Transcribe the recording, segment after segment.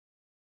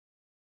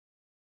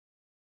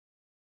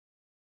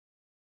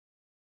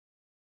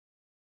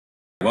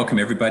Welcome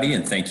everybody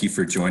and thank you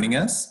for joining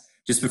us.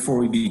 Just before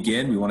we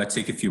begin, we want to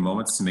take a few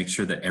moments to make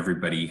sure that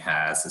everybody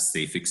has a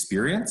safe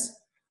experience.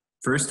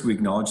 First, we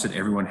acknowledge that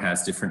everyone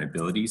has different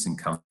abilities and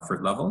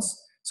comfort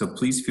levels, so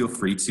please feel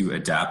free to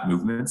adapt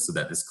movements so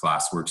that this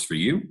class works for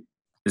you.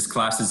 This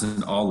class is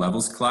an all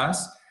levels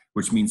class,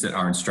 which means that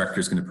our instructor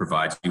is going to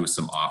provide you with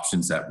some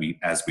options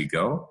as we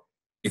go.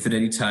 If at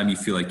any time you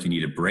feel like you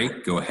need a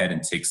break, go ahead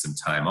and take some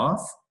time off.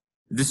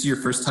 If this is your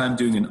first time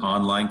doing an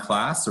online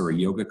class or a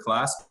yoga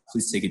class,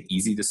 please take it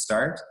easy to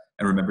start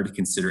and remember to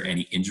consider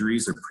any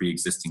injuries or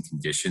pre-existing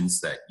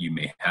conditions that you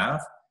may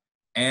have.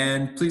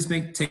 And please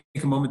take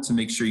a moment to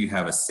make sure you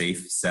have a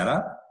safe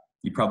setup.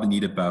 You probably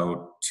need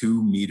about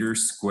 2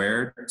 meters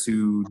squared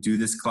to do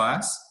this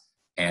class,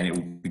 and it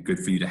would be good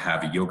for you to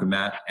have a yoga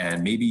mat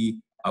and maybe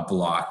a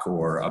block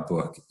or a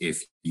book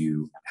if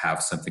you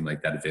have something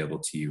like that available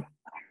to you.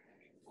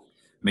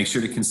 Make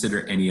sure to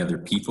consider any other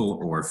people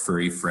or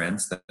furry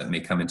friends that may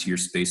come into your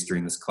space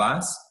during this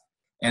class.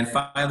 And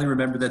finally,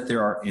 remember that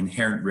there are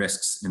inherent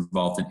risks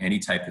involved in any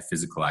type of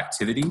physical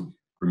activity.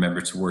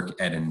 Remember to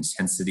work at an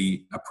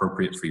intensity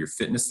appropriate for your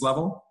fitness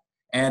level.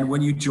 And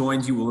when you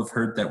joined, you will have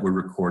heard that we're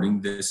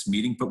recording this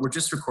meeting, but we're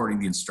just recording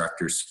the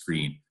instructor's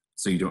screen,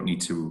 so you don't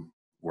need to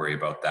worry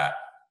about that.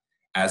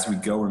 As we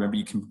go, remember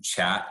you can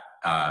chat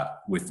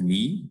with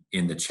me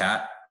in the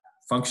chat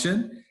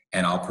function,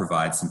 and I'll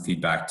provide some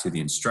feedback to the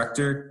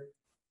instructor.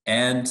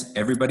 And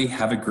everybody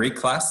have a great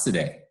class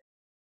today.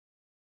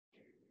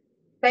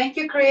 Thank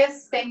you,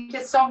 Chris. Thank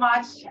you so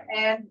much.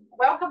 And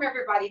welcome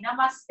everybody.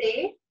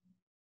 Namaste.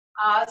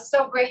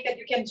 So great that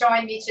you can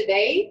join me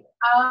today.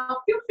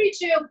 Feel free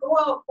to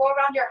go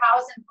around your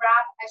house and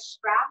grab a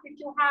strap if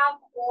you have,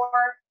 or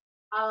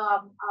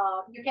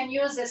you can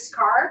use a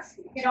scarf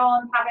if you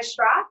don't have a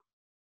strap,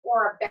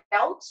 or a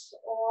belt,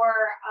 or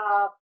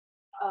a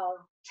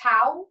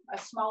towel, a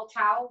small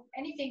towel,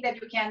 anything that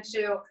you can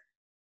to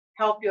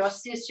help you,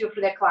 assist you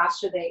for the class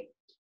today.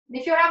 And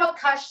if you have a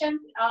cushion,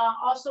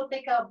 also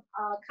take a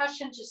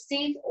cushion to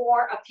sit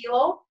or a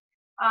pillow.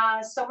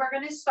 So we're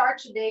going to start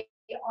today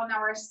on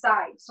our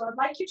side. So I'd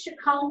like you to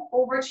come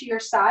over to your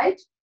side,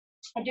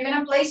 and you're going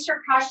to place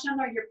your cushion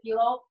or your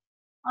pillow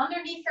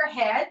underneath your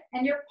head,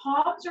 and your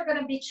palms are going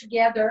to be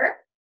together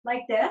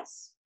like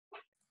this.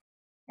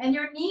 And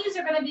your knees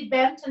are going to be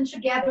bent and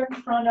together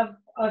in front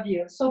of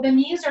you. So the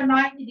knees are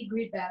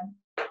 90-degree bend.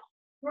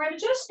 We're going to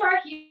just start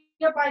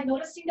here by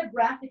noticing the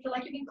breath. If you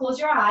like, you can close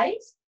your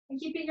eyes and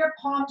keeping your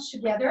palms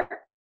together.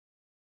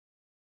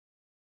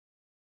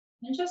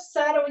 And just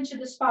settle into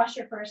this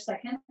posture for a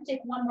second.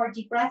 Take one more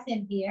deep breath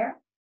in here.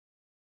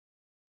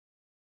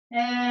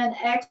 And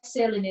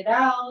exhaling it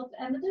out.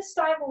 And this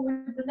time,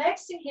 with the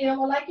next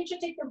inhale, I'd like you to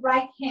take the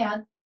right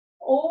hand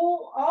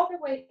all the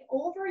way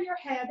over your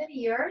head and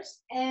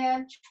ears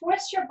and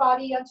twist your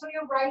body until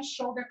your right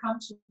shoulder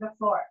comes to the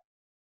floor.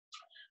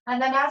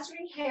 And then as you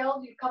inhale,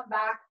 you come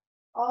back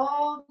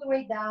all the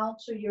way down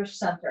to your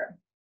center,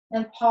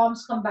 and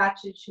palms come back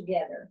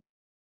together.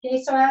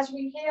 Okay, so as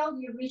we inhale,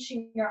 you're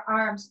reaching your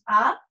arms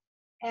up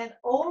and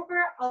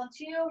over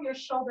until your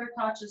shoulder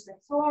touches the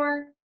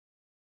floor.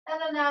 And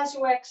then as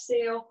you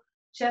exhale,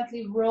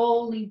 gently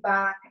rolling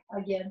back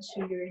again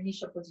to your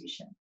initial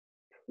position.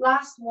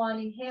 Last one,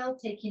 inhale,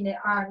 taking the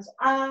arms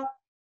up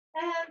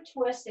and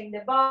twisting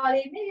the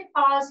body, maybe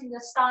pausing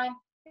this time,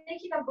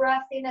 taking a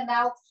breath in and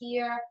out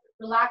here,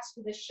 relax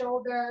to the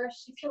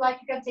shoulders. If you like,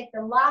 you can take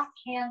the left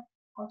hand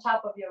on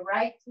top of your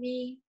right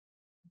knee,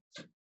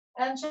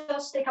 and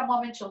just take a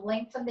moment to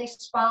lengthen the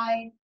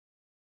spine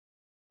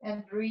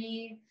and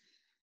breathe.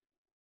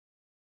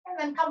 And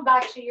then come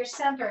back to your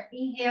center.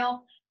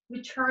 Inhale,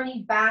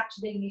 returning back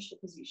to the initial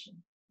position.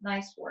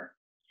 Nice work.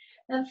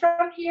 And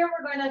from here,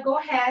 we're going to go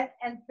ahead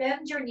and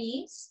bend your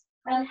knees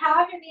and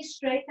have your knees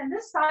straight. And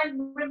this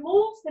time,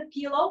 remove the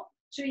pillow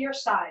to your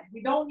side.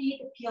 We don't need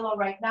the pillow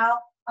right now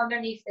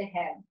underneath the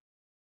head.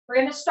 We're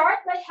going to start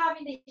by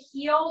having the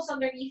heels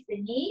underneath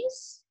the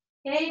knees,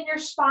 okay, and your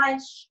spine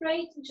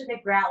straight into the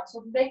ground.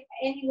 So make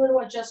any little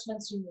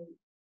adjustments you need.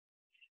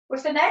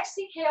 With the next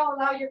inhale,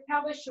 allow your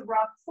pelvis to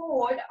rock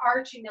forward,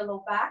 arching the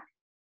low back.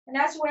 And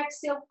as you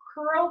exhale,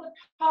 curl the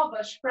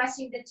pelvis,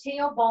 pressing the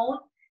tailbone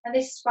and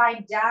the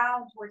spine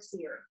down towards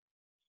here.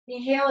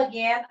 Inhale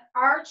again,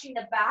 arching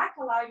the back,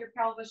 allow your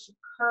pelvis to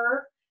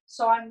curve.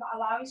 So I'm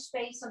allowing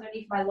space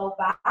underneath my low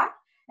back.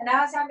 And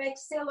as I'm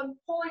exhaling, I'm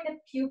pulling the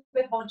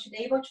pubic bone to be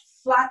able to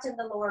flatten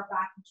the lower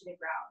back into the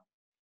ground.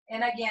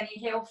 And again,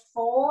 inhale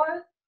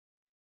forward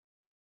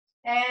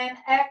and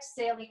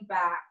exhaling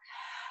back.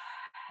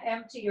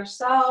 Empty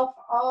yourself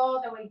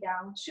all the way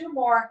down. 2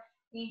 more.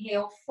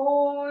 Inhale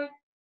forward,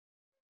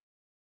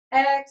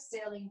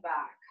 exhaling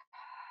back.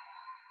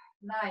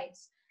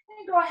 Nice.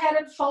 And go ahead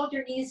and fold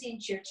your knees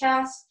into your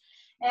chest.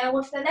 And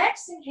with the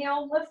next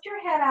inhale, lift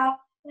your head up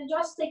and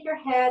just take your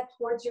head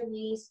towards your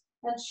knees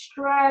and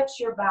stretch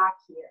your back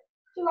here.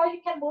 So now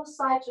you can move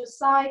side to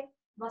side,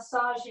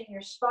 massaging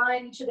your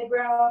spine into the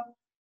ground.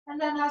 And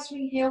then as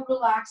we inhale,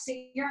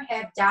 relaxing your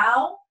head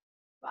down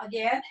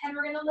again. And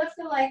we're going to lift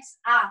the legs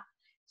up,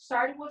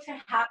 starting with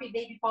a happy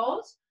baby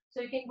pose.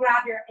 So you can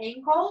grab your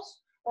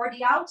ankles or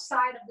the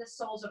outside of the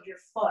soles of your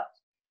foot.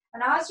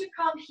 And as you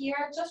come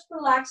here, just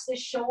relax the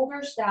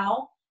shoulders down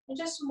and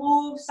just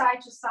move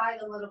side to side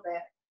a little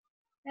bit.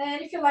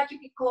 And if you like, you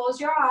can close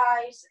your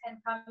eyes and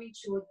come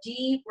into a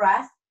deep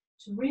breath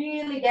to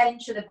really get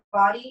into the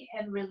body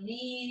and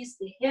release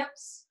the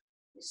hips,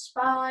 the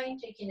spine,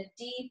 taking a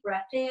deep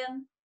breath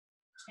in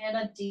and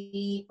a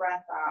deep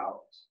breath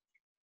out.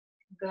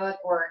 Good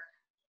work.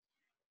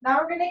 Now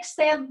we're going to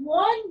extend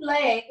one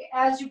leg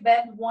as you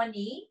bend one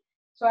knee.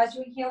 So as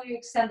you inhale, you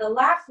extend the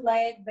left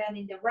leg,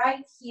 bending the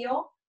right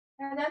heel,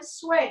 and then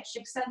switch,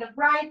 extend the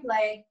right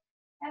leg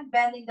and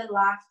bending the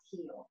left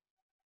heel.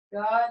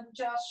 Good,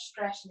 just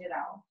stretching it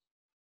out.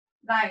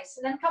 Nice,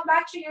 and then come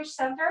back to your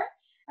center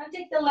and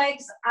take the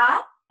legs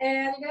up,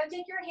 and you're going to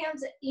take your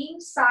hands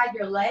inside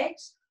your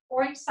legs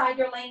or inside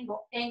your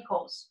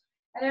ankles.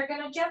 And you're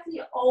going to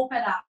gently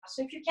open up.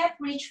 So if you can't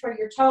reach for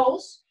your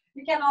toes,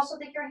 you can also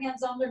take your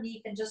hands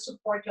underneath and just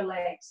support your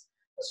legs.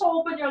 Just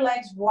open your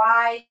legs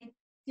wide,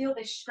 feel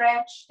the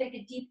stretch, take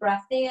a deep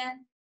breath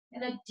in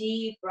and a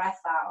deep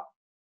breath out.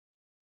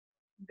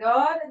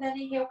 Good, and then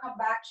inhale, come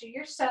back to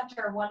your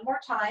center one more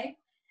time,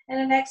 and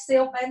then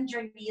exhale, bend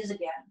your knees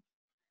again.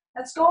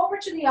 Let's go over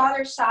to the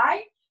other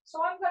side.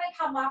 So I'm going to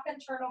come up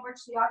and turn over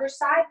to the other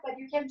side, but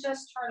you can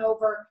just turn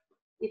over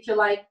if you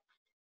like,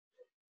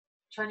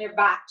 turn your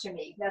back to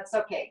me, that's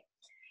okay.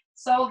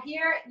 So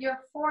here, your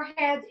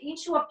forehead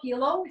into a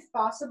pillow if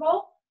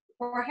possible.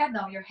 Forehead,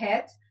 no, your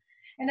head.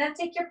 And then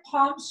take your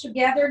palms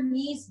together,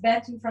 knees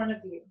bent in front of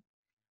you.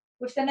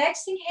 With the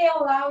next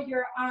inhale, allow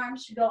your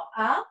arms to go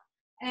up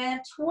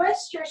and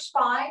twist your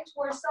spine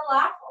towards the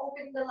left,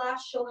 opening the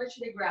left shoulder to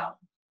the ground.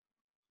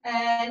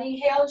 And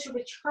inhale to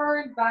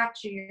return back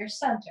to your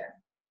center.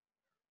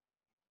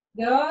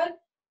 Good.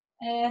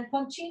 And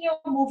continue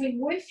moving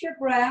with your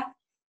breath.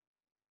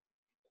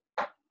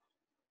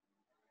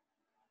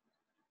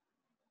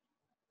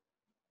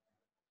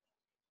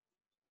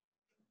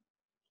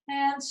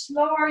 And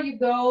slower you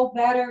go,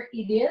 better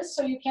it is.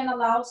 So you can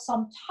allow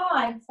some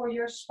time for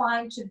your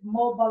spine to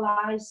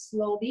mobilize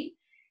slowly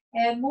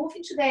and move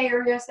into the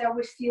areas that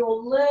would feel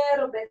a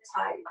little bit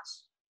tight.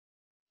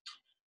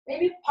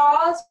 Maybe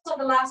pause on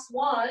the last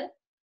one.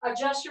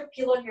 Adjust your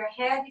pillow in your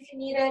head if you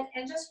need it,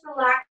 and just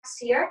relax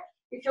here.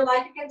 If you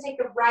like, you can take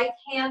the right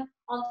hand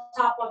on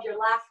top of your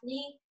left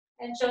knee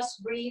and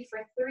just breathe for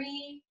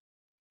 3,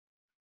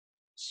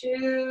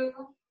 2,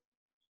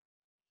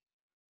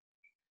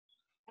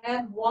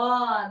 and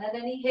 1. And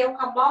then inhale,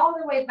 come all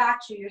the way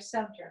back to your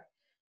center.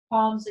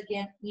 Palms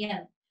again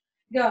in.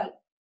 Good.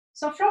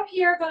 So from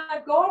here,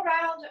 gonna go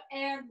around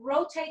and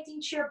rotate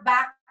into your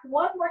back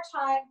one more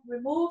time.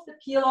 Remove the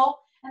pillow.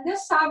 And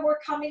this time we're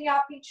coming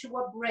up into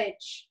a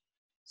bridge.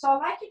 So I'd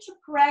like you to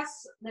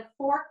press the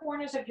 4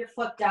 corners of your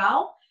foot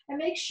down and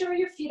make sure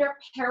your feet are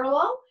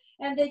parallel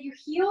and that your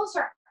heels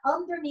are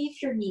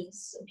underneath your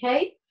knees,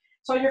 okay?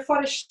 So your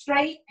foot is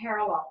straight,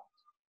 parallel.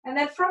 And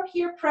then from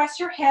here, press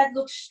your head,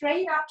 look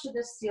straight up to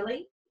the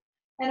ceiling.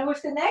 And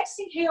with the next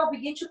inhale,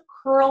 begin to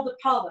curl the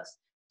pelvis,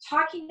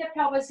 tucking the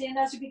pelvis in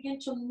as you begin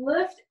to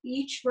lift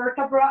each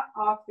vertebra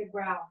off the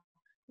ground.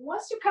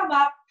 Once you come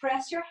up,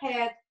 press your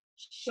head,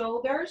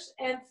 shoulders,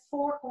 and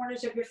 4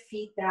 corners of your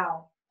feet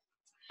down.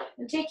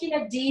 And taking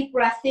a deep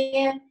breath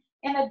in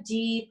and a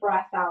deep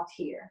breath out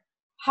here.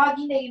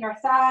 Hugging the inner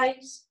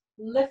thighs,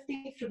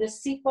 lifting through the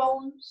seat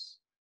bones.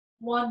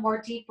 One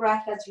more deep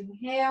breath as you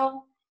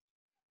inhale.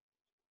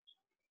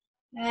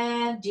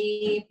 And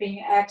deep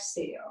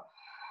exhale.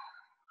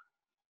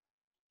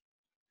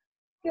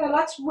 Good,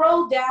 let's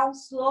roll down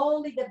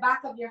slowly. The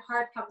back of your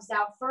heart comes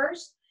down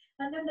first,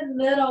 and then the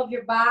middle of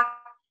your back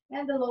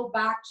and the low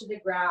back to the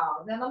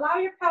ground. Then allow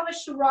your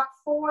pelvis to rock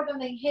forward on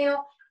the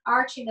inhale,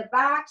 arching the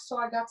back, so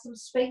I got some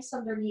space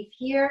underneath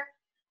here.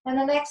 And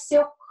then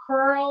exhale,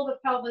 curl the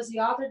pelvis the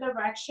other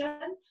direction,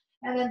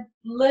 and then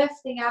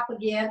lifting up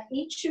again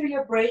into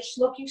your bridge,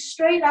 looking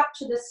straight up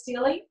to the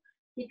ceiling.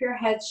 Keep your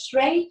head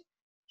straight,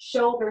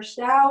 shoulders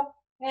down,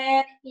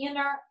 and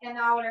inner and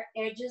outer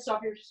edges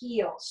of your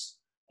heels.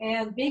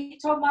 And big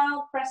toe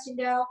mound, pressing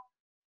down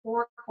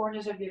 4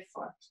 corners of your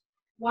foot.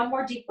 One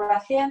more deep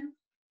breath in.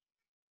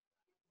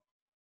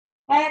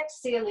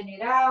 Exhaling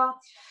it out.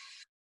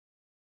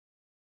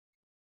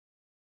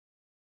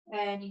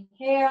 And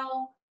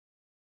inhale.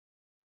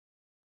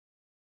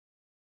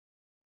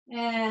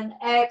 And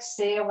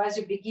exhale as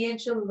you begin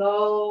to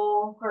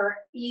lower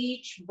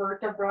each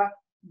vertebra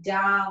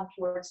down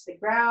towards the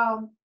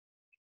ground.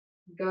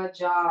 Good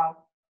job.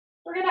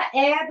 We're going to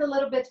add a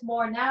little bit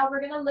more now. We're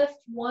going to lift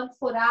one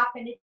foot up,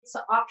 and it's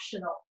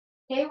optional.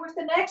 Okay, with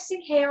the next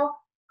inhale,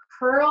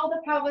 curl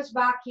the pelvis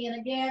back in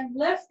again,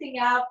 lifting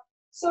up.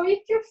 So if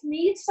you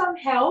need some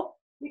help,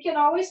 you can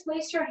always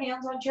place your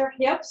hands on your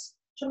hips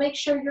to make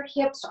sure your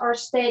hips are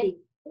steady.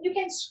 And you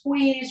can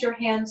squeeze your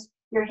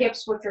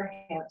hips with your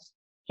hands.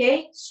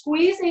 Okay,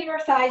 squeeze the inner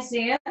thighs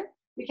in.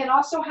 You can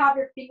also have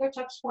your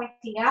fingertips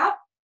pointing up,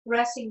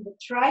 resting the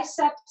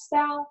triceps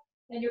down,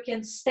 and you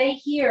can stay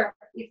here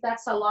if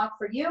that's a lot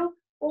for you,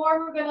 or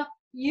we're gonna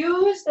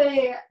use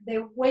the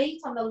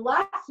weight on the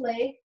left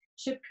leg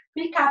to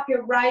pick up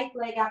your right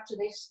leg up to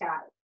the sky.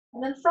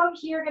 And then from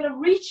here, you're gonna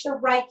reach the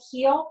right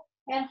heel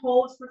and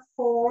hold for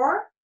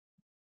 4,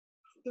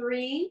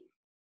 3,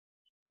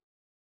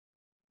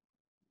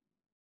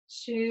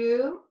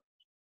 2,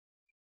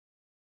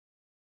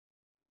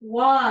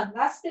 1.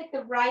 Let's take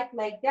the right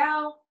leg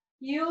down.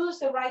 Use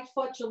the right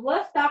foot to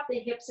lift up the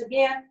hips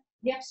again.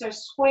 Hips are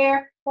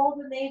square. Hold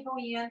the navel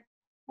in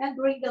and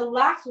bring the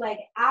left leg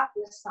up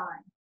this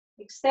time.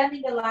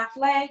 Extending the left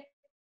leg.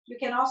 You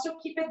can also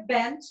keep it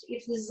bent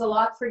if this is a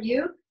lot for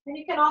you. And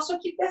you can also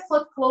keep the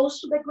foot close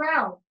to the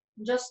ground.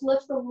 Just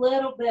lift a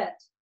little bit.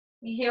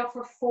 Inhale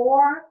for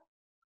 4,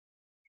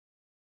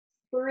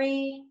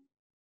 3.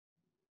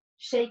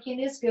 Shaking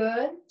is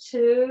good.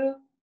 2,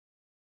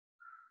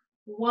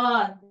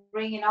 1.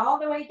 Bring it all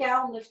the way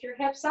down. Lift your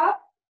hips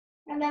up.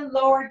 And then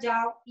lower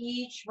down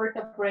each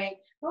vertebrae.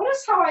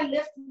 Notice how I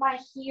lift my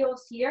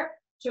heels here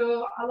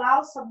to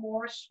allow some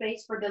more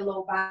space for the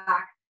low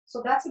back.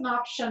 So that's an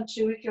option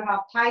too if you have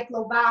tight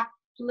low back,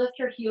 to lift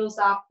your heels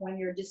up when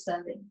you're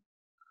descending.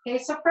 Okay,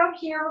 so from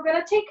here, we're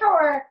gonna take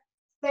our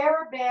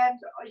TheraBand.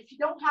 If you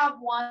don't have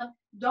one,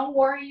 don't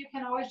worry, you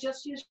can always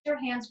just use your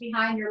hands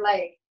behind your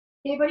leg.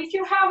 Okay, but if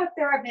you have a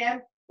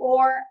TheraBand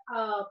or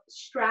a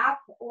strap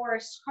or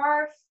a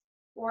scarf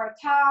or a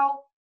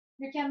towel,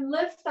 you can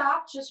lift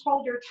up, just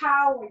hold your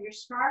towel or your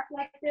scarf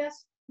like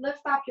this,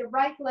 lift up your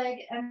right leg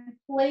and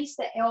place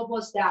the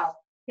elbows down.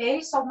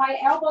 Okay, so my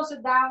elbows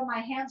are down, my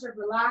hands are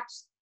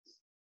relaxed.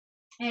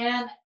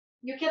 And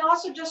you can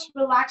also just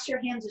relax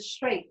your hands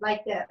straight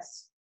like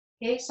this.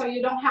 Okay, so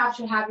you don't have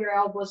to have your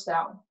elbows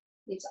down.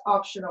 It's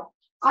optional.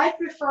 I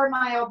prefer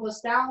my elbows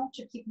down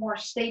to keep more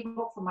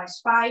stable for my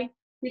spine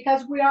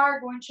because we are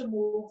going to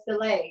move the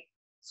leg.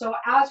 So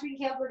as we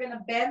inhale, we're going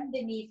to bend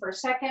the knee for a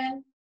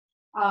second.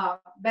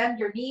 Bend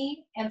your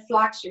knee and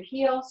flex your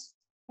heels.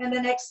 And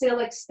then exhale,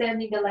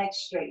 extending the leg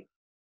straight.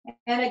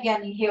 And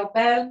again, inhale,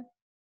 bend.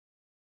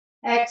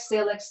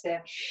 Exhale,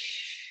 extend.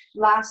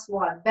 Last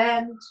one,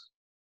 bend.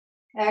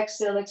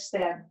 Exhale,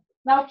 extend.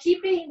 Now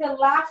keeping the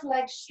left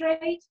leg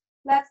straight,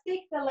 let's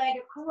take the leg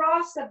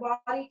across the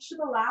body to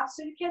the left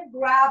so you can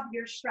grab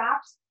your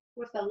straps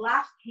with the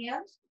left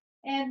hand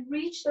and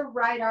reach the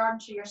right arm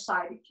to your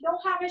side. If you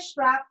don't have a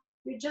strap,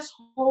 you just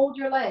hold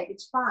your leg,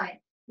 it's fine.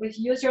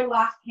 Use your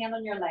left hand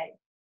on your leg.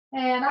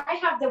 And I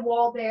have the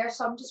wall there,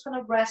 so I'm just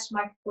gonna rest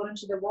my foot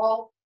into the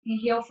wall.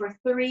 Inhale for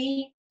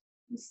 3.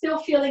 I'm still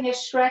feeling a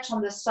stretch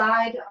on the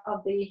side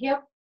of the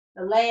hip,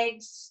 the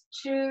legs.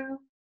 2.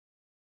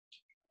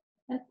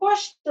 And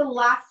push the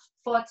left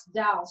foot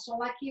down. So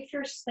like if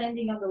you're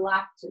standing on the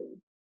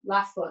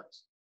left foot.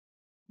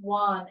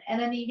 1.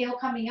 And then inhale,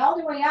 coming all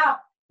the way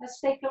up. Let's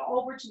take it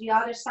over to the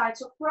other side.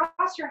 So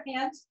cross your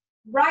hands.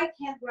 Right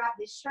hand grab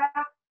the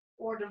strap,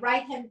 or the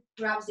right hand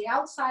grabs the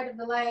outside of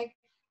the leg.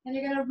 And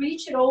you're gonna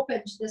reach it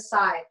open to the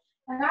side.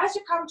 And as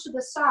you come to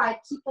the side,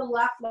 keep the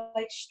left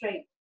leg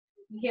straight.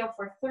 Inhale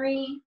for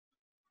 3.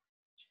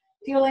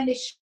 Feeling the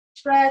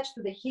stretch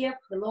to the hip,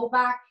 the low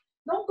back.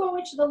 Don't go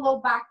into the low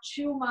back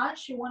too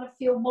much. You want to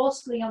feel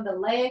mostly on the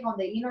leg, on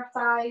the inner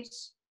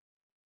thighs.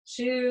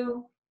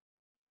 2.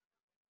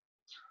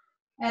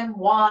 And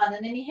 1. And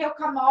then inhale,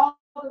 come all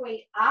the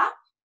way up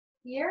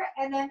here.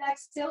 And then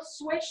exhale,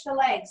 switch the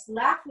legs.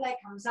 Left leg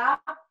comes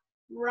up,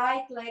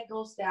 right leg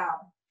goes down.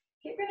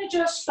 You're going to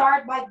just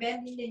start by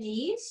bending the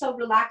knees. So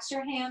relax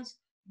your hands,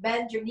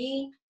 bend your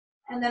knee,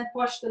 and then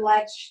push the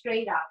legs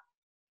straight up.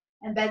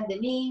 And bend the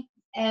knee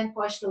and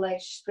push the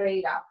legs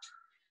straight up.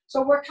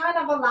 So we're kind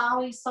of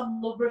allowing some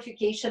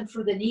lubrication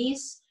through the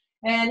knees.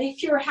 And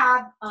if you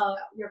have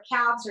your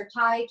calves are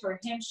tight or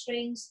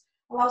hamstrings,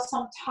 allow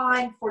some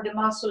time for the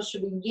muscles to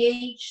be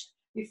engaged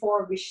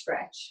before we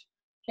stretch.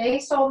 Okay,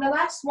 so in the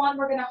last one,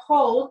 we're gonna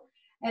hold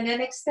and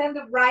then extend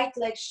the right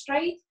leg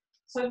straight.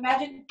 So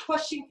imagine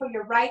pushing for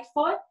your right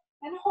foot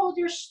and hold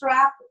your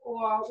strap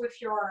or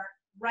with your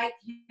right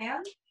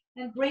hand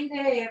and bring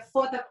the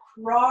foot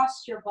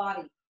across your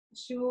body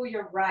to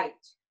your right.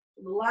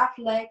 The left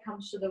leg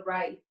comes to the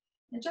right.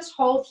 And just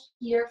hold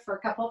here for a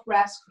couple of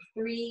breaths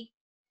for 3.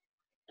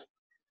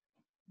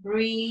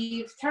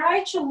 Breathe.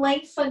 Try to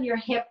lengthen your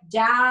hip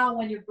down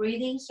when you're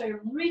breathing. So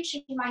you're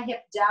reaching my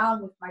hip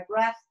down with my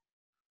breath.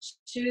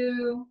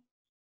 2,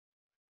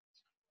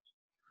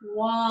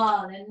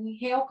 1. And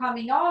inhale,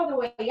 coming all the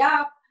way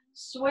up.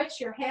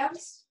 Switch your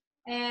hips.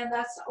 And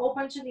that's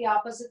open to the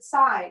opposite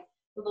side.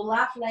 So the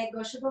left leg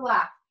goes to the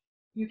left.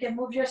 You can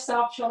move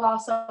yourself to allow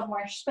some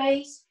more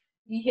space.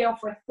 Inhale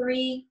for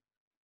 3,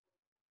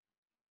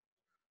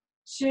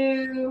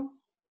 2,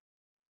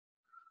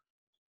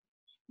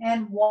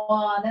 and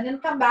 1. And then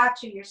come back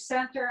to your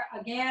center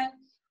again.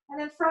 And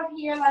then from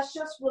here, let's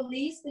just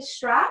release the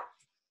strap.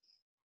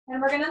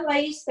 And we're going to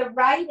lace the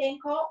right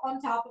ankle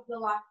on top of the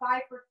left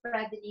thigh for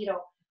thread the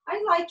needle.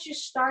 I like to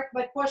start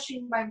by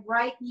pushing my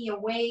right knee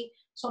away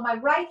so my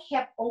right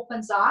hip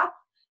opens up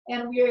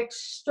and we're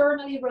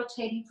externally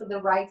rotating for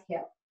the right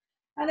hip.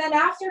 And then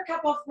after a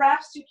couple of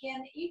breaths, you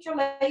can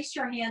interlace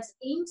your hands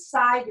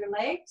inside your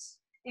legs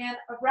and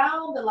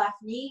around the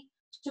left knee.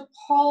 to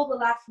pull the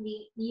left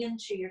knee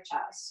into your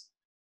chest.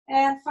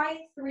 And find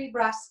 3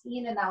 breaths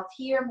in and out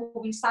here,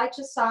 moving side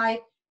to side,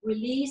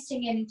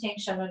 releasing any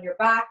tension on your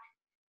back.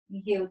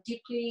 Inhale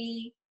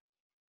deeply,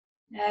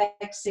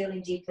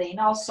 exhaling deeply. And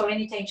also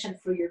any tension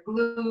through your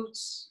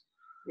glutes,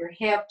 your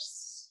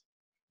hips.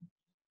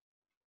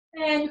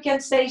 And you can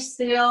stay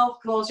still,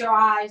 close your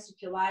eyes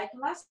if you like.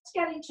 And let's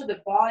get into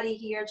the body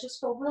here.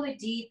 Just go really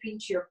deep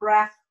into your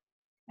breath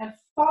and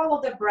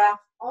follow the breath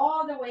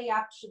all the way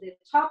up to the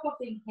top of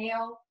the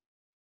inhale.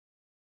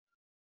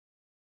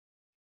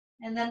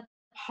 And then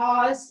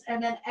pause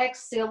and then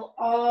exhale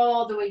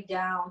all the way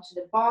down to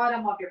the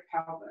bottom of your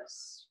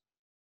pelvis.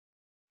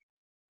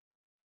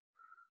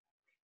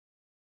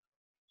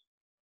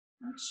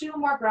 And 2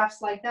 more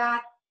breaths like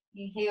that.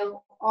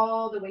 Inhale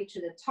all the way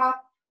to the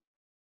top.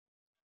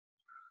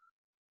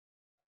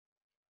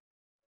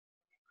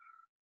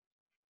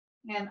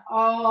 And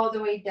all the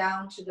way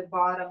down to the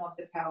bottom of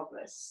the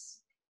pelvis.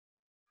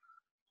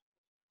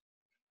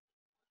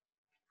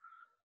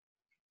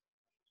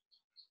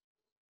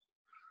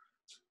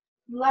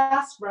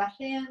 Last breath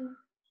in.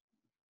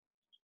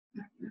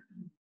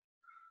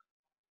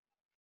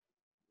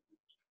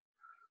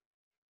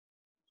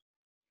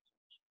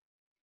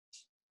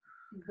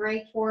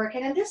 Great work.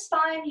 And at this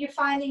time, you're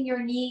finding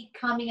your knee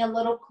coming a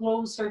little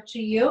closer to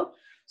you.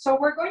 So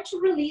we're going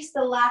to release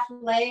the left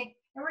leg,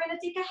 and we're going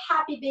to take a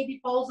happy baby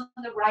pose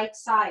on the right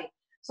side.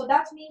 So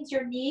that means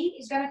your knee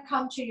is going to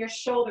come to your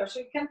shoulder. So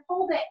you can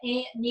pull the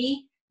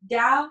knee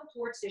down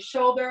towards the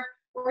shoulder,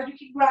 or you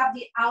can grab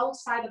the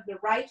outside of the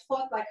right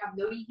foot like I'm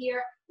doing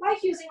here,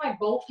 like using my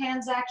both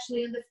hands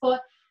actually in the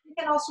foot. You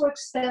can also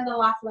extend the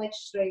left leg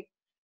straight.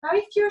 Now,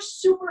 if you're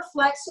super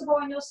flexible,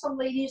 I know some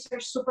ladies are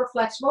super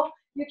flexible,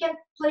 you can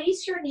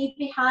place your knee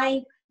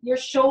behind your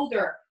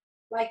shoulder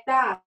like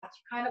that.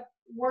 Kind of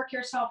work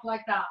yourself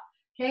like that.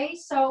 Okay,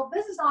 so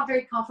this is not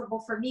very comfortable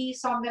for me,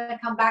 so I'm going to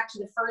come back to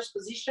the first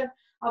position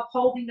of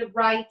holding the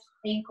right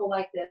ankle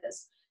like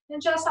this.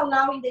 And just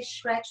allowing the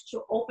stretch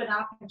to open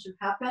up and to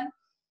happen.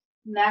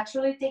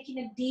 Naturally taking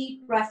a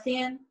deep breath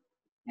in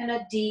and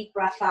a deep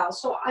breath out.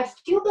 So I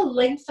feel the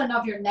lengthen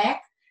of your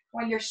neck.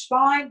 When your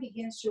spine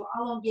begins to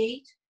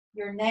elongate,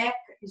 your neck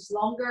is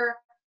longer.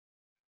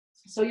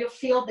 So you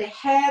feel the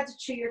head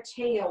to your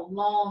tail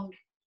long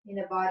in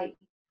the body.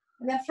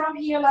 And then from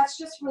here, let's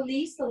just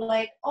release the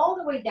leg all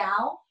the way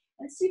down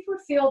and see if we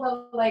feel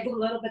the leg a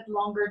little bit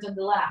longer than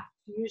the left.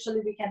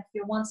 Usually we can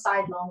feel one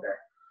side longer.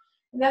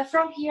 And then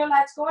from here,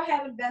 let's go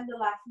ahead and bend the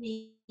left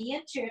knee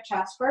into your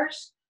chest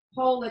first.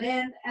 Hold it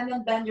in, and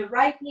then bend your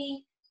right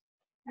knee.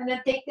 And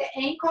then take the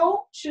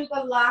ankle to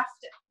the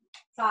left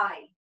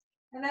thigh.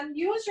 And then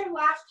use your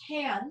left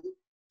hand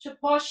to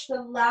push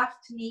the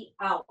left knee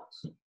out.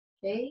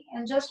 Okay,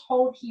 and just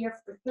hold here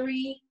for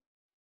 3,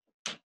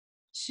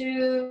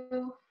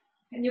 2,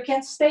 and you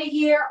can stay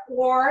here,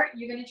 or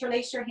you're going to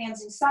interlace your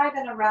hands inside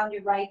and around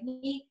your right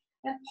knee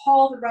and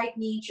pull the right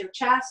knee into your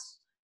chest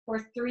for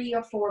 3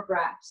 or 4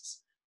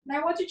 breaths. Now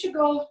I want you to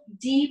go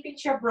deep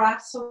into your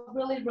breath, so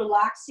really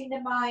relaxing the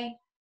mind,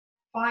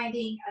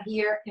 finding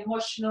here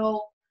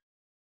emotional,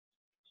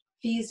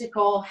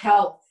 physical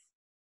health.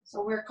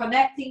 So we're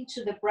connecting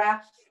to the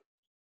breath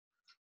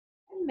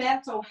and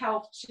mental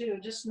health too,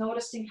 just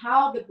noticing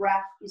how the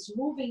breath is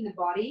moving the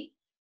body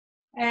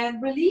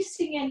and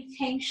releasing any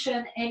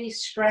tension, any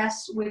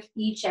stress with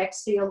each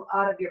exhale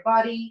out of your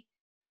body,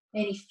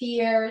 any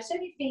fears,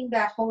 anything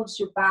that holds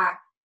you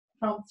back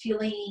from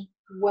feeling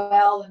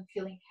well and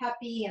feeling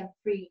happy and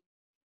free.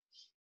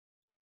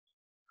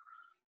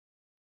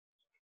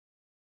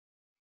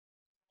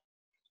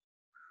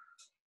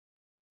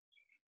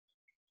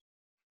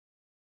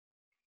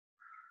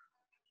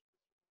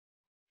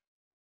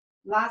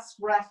 Last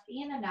breath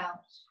in and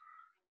out.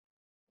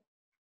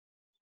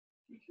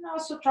 You can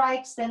also try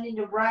extending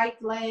the right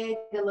leg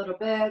a little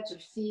bit to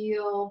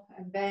feel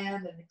and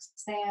bend and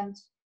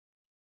extend.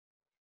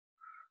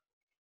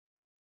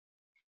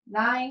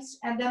 Nice.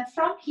 And then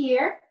from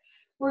here,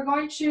 we're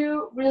going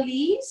to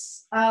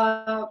release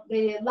the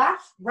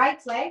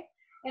right leg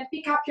and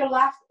pick up your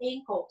left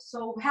ankle.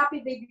 So happy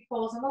baby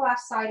pose on the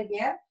left side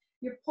again.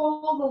 You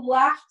pull the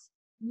left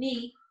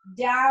knee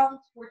down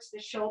towards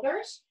the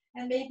shoulders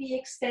and maybe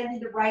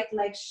extending the right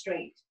leg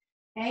straight.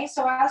 Okay,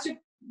 so as you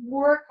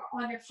work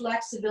on your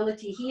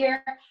flexibility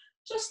here,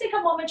 just take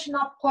a moment to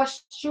not push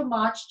too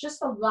much.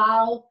 Just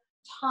allow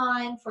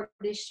time for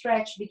the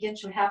stretch begin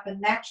to happen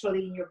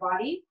naturally in your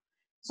body.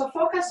 So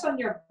focus on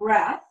your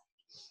breath.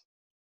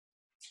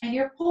 And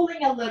you're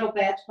pulling a little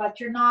bit, but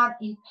you're not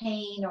in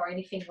pain or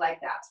anything like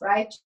that,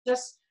 right?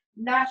 Just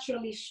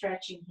naturally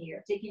stretching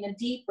here. Taking a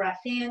deep breath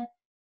in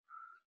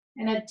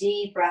and a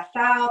deep breath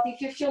out.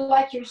 If you feel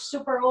like you're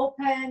super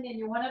open and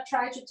you want to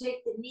try to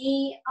take the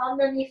knee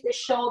underneath the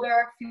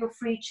shoulder, feel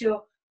free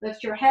to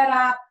lift your head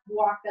up,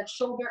 walk that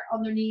shoulder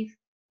underneath,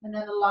 and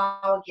then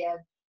allow again.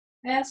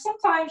 And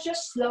sometimes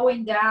just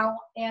slowing down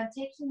and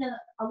taking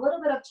a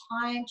little bit of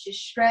time to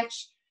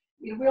stretch,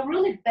 it will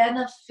really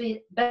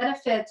benefit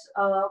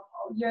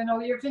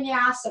your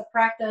Vinyasa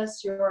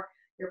practice, your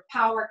your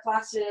power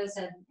classes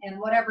and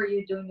whatever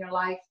you do in your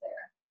life there.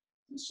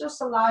 It's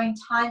just allowing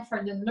time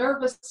for the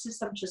nervous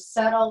system to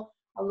settle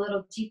a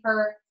little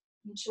deeper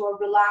into a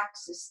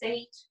relaxed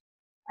state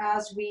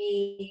as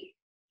we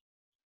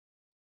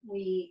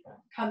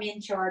come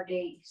into our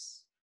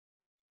days.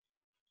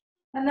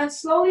 And then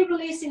slowly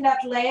releasing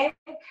that leg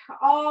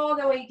all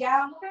the way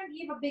down. We're going to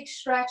give a big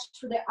stretch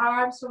to the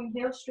arms. So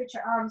inhale, stretch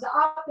your arms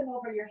up and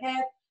over your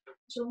head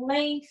to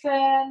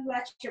lengthen.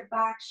 Let your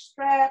back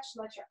stretch.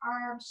 Let your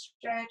arms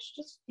stretch.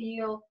 Just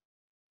feel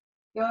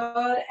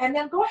good. And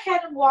then go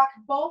ahead and walk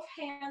both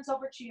hands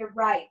over to your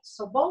right.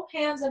 So both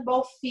hands and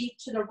both feet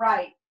to the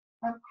right.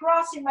 I'm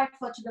crossing my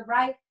foot to the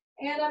right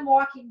and I'm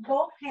walking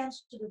both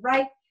hands to the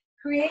right,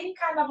 creating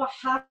kind of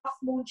a half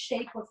moon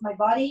shape with my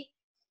body.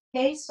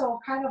 Okay, so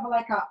kind of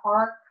like an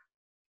arc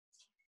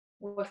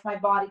with my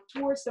body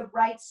towards the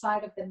right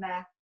side of the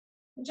mat.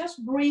 And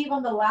just breathe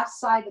on the left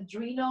side,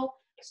 adrenal.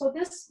 So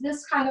this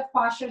kind of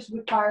postures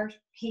requires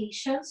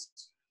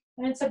patience.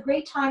 And it's a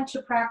great time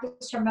to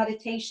practice your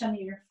meditation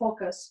and your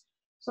focus.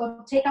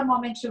 So take a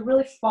moment to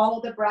really follow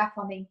the breath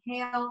on the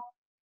inhale.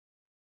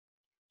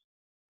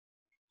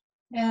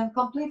 And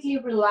completely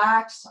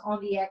relax on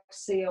the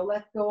exhale.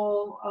 Let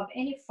go of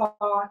any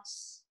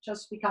thoughts,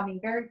 just becoming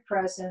very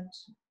present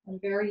and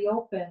very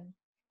open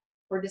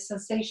for the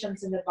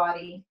sensations in the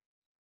body.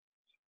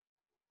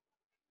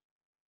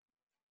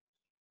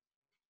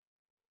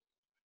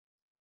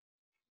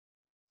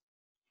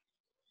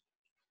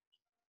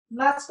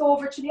 Let's go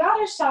over to the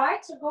other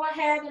side. So go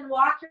ahead and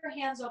walk your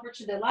hands over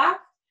to the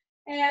left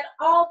and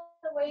all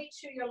the way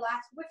to your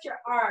left with your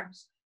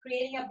arms,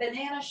 creating a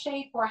banana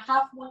shape or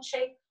half moon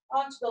shape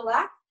onto the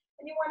left.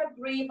 And you want to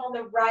breathe on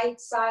the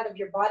right side of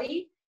your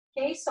body.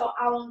 Okay, so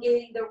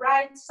elongating the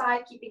right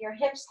side, keeping your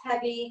hips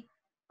heavy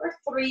for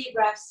 3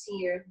 breaths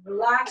here.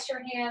 Relax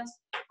your hands.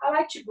 I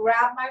like to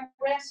grab my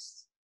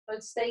wrists,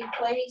 but stay in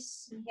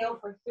place. Inhale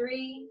for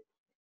 3.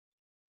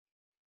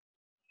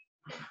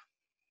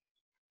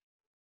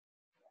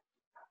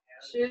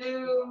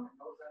 2.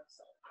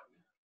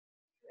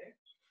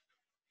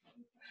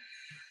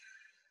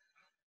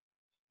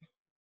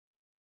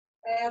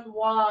 And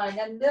 1.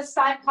 And this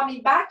time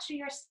coming back to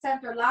your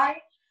center line.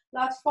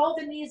 Let's fold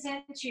the knees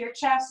into your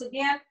chest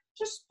again.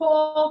 Just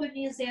pull the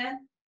knees in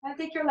and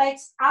take your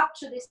legs up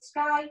to the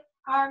sky,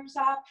 arms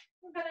up.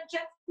 You're going to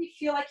gently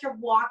feel like you're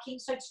walking,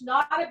 so it's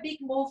not a big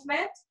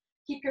movement.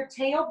 Keep your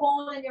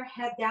tailbone and your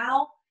head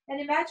down. And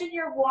imagine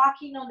you're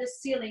walking on the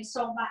ceiling.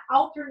 So by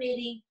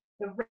alternating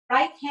the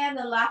right hand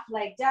and left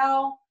leg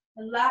down,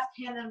 and left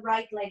hand and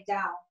right leg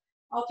down.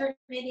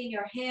 Alternating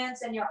your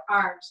hands and your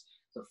arms.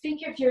 So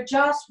think if you're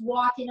just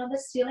walking on the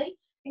ceiling,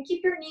 and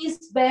keep your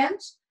knees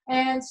bent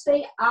and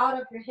stay out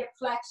of your hip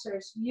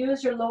flexors.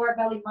 Use your lower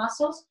belly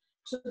muscles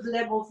to do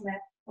the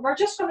movement. And we're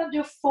just going to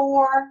do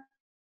 4,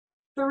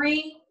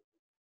 3,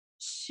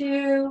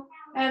 2,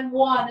 and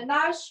 1. And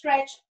now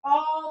stretch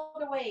all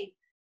the way.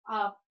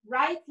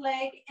 Right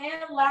leg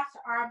and left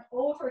arm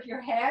over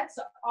your head,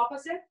 so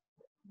opposite.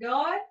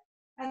 Good.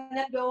 And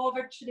then go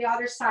over to the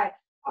other side,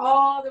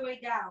 all the way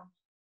down.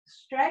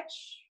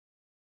 Stretch.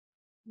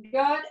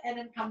 Good. And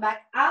then come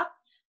back up.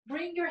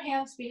 Bring your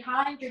hands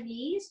behind your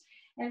knees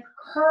and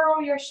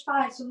curl your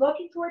spine. So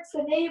looking towards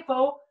the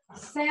navel,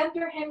 send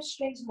your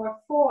hamstrings more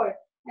forward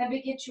and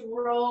begin to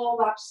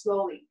roll up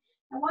slowly.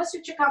 And once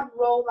you come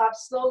roll up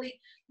slowly,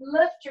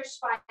 lift your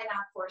spine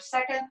up for a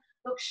second.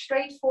 Look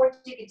straight forward,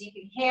 take a deep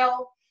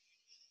inhale.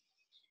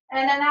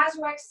 And then as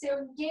you exhale,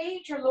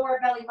 engage your lower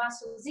belly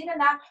muscles in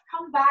and out.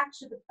 Come back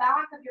to the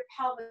back of your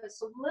pelvis.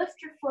 So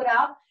lift your foot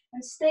up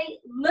and stay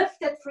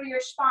lifted through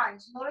your spine.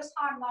 So notice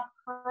how I'm not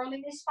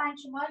curling the spine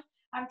too much.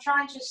 I'm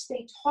trying to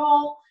stay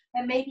tall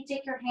and maybe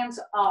take your hands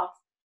off.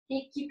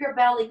 Keep your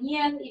belly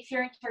in. If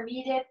you're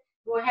intermediate,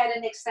 go ahead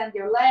and extend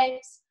your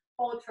legs.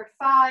 Hold for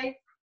 5,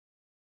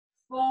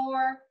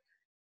 4,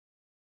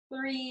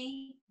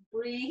 3,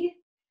 breathe,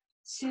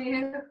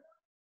 2,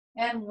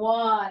 and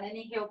 1. And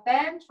inhale,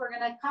 bend. We're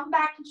going to come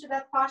back into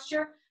that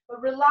posture,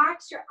 but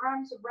relax your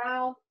arms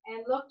around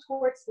and look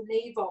towards the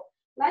navel.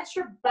 Let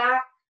your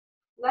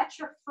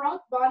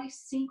front body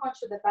sink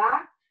onto the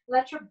back.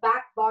 Let your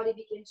back body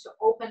begin to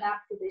open up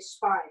to the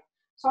spine.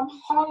 So I'm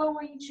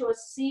hollowing to a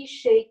C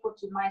shape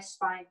to my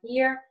spine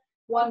here.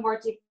 One more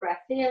deep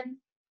breath in.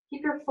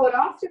 Keep your foot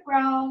off the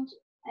ground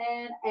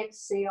and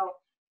exhale.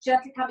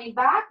 Gently coming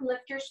back,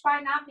 lift your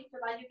spine up. If you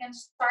like, you can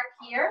start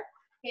here.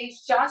 Okay,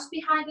 it's just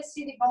behind the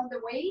seated bone, the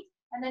weight,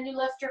 and then you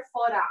lift your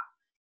foot up.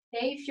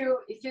 Okay,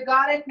 if you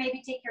got it,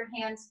 maybe take your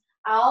hands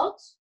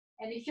out.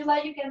 And if you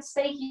like, you can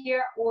stay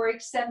here or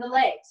extend the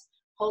legs.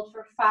 Hold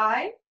for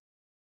 5,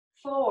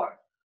 4,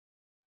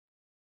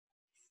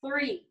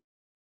 3,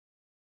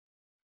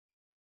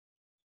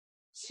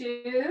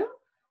 2,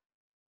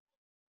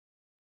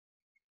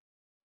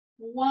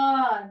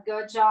 1.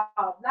 Good job.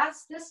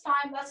 This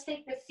time, let's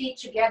take the feet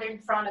together in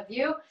front of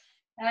you.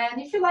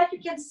 And if you like, you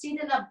can sit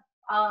in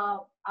a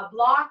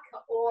block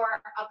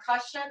or a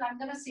cushion. I'm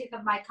going to sit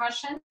on my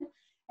cushion.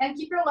 And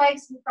keep your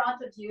legs in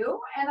front of you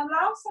and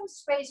allow some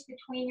space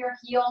between your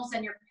heels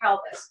and your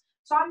pelvis.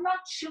 So I'm not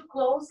too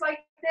close like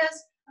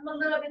this. I'm a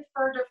little bit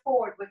further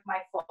forward with my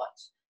foot.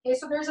 Okay,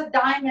 so there's a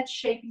diamond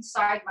shape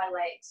inside my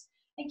legs.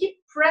 And keep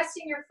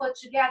pressing your foot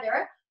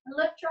together and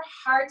lift your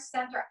heart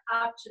center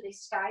up to the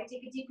sky.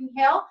 Take a deep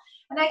inhale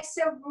and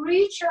exhale,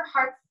 reach your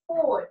heart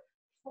forward,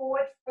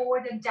 forward,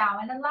 forward, and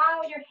down. And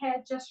allow your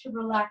head just to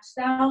relax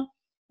down.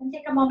 And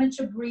take a moment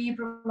to breathe,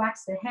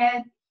 relax the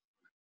head.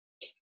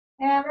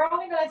 And we're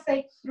only going to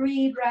take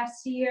 3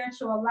 breaths here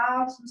to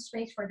allow some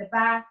space for the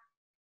back.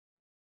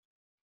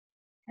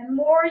 And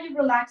more you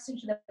relax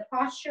into the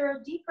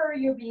posture, deeper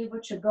you'll be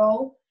able to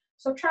go.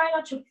 So try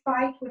not to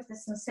fight with the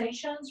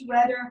sensations,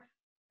 rather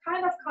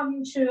kind of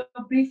coming to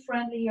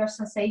befriendly your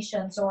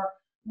sensations or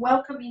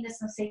welcoming the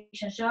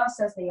sensations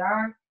just as they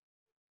are.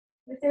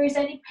 If there is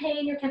any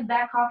pain, you can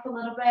back off a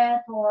little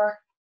bit, or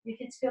if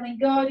it's feeling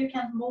good, you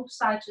can move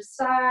side to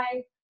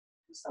side,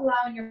 just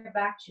allowing your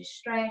back to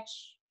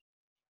stretch.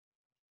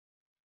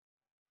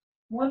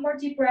 One more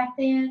deep breath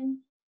in.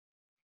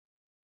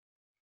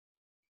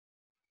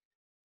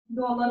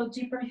 Go a little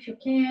deeper if you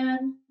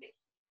can.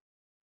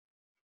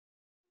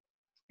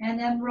 And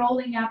then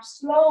rolling up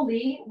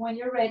slowly when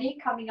you're ready,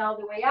 coming all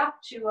the way up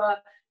to a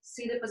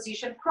seated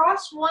position.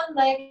 Cross one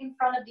leg in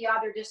front of the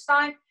other this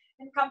time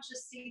and come to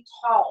sit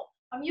tall.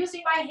 I'm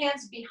using my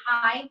hands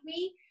behind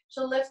me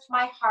to lift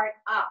my heart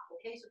up.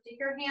 Okay, so take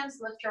your hands,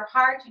 lift your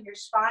heart and your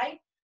spine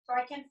so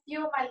I can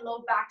feel my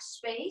low back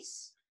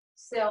space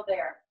still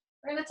there.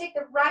 We're going to take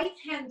the right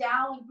hand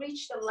down and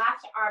reach the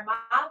left arm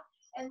up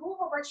and move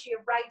over to your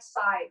right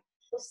side.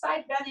 So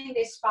side bending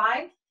the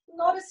spine.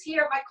 Notice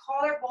here my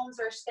collarbones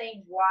are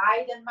staying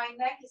wide and my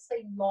neck is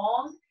staying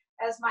long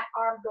as my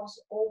arm goes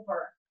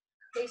over.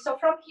 Okay, so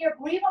from here,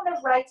 breathe on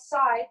the right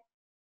side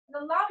and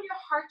allow your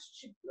heart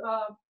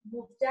to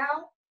move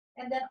down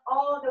and then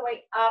all the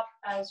way up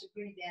as you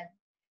breathe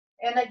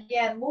in. And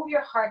again, move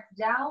your heart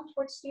down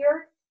towards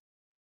here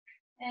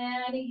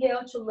and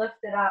inhale to lift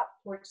it up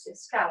towards the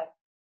sky.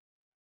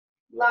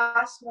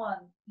 Last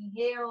one,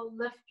 inhale,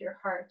 lift your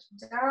heart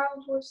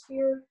down towards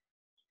here.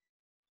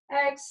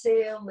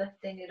 Exhale,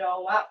 lifting it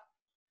all up.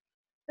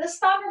 This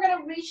time we're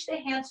going to reach the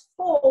hands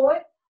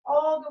forward,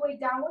 all the way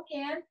down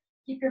again.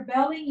 Keep your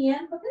belly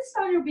in, but this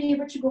time you'll be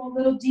able to go a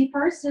little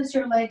deeper since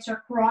your legs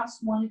are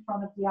crossed one in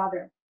front of the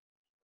other.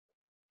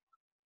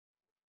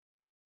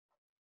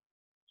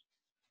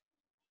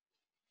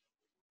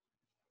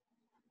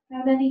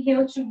 And then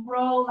inhale to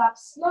roll up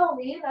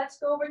slowly. Let's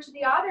go over to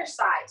the other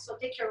side. So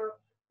take your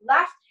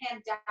left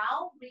hand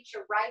down, reach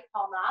your right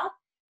palm up,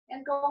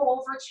 and go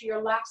over to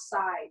your left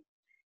side.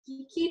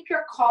 You keep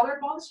your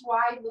collarbones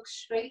wide, look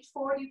straight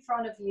forward in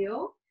front of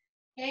you.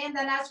 Okay, and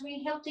then as we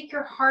inhale, take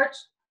your heart,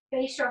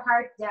 face your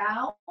heart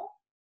down,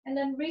 and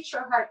then reach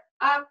your heart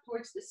up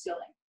towards the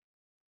ceiling.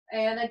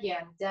 And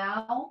again,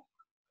 down,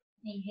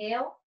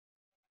 inhale,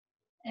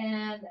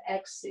 and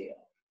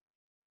exhale.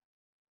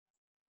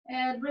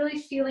 And really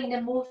feeling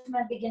the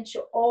movement begin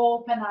to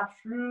open up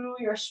through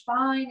your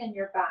spine and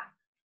your back.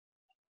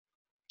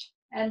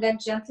 And then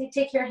gently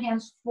take your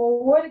hands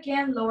forward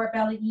again, lower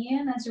belly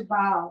in as you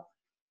bow.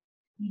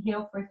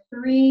 Inhale for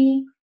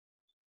 3,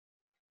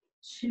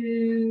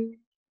 2,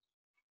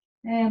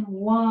 and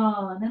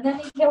 1. And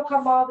then inhale,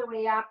 come all the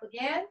way up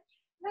again.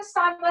 This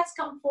time, let's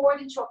come forward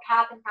into a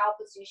cat and cow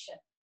position.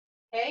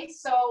 Okay,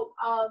 so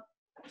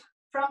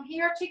from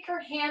here, take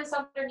your hands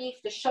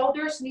underneath the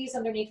shoulders, knees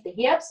underneath the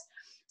hips.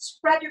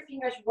 Spread your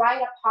fingers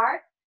wide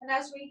apart. And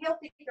as we inhale,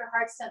 take your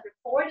heart center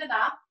forward and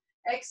up.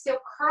 Exhale,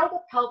 curl the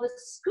pelvis,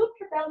 scoop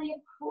your belly,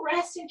 and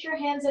press into your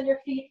hands and your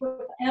feet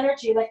with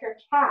energy like your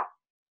cat.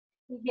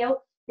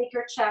 Inhale, take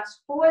your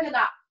chest forward and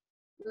up,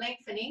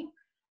 lengthening.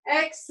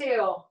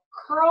 Exhale,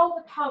 curl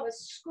the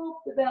pelvis, scoop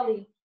the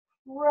belly,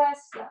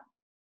 press down.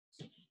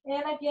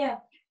 And again,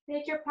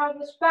 take your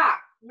pelvis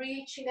back,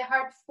 reaching the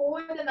heart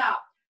forward and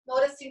up.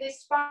 Noticing the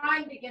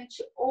spine begin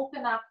to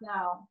open up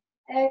now.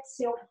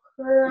 Exhale,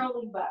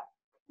 curling back.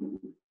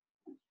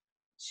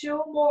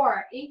 2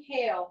 more.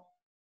 Inhale.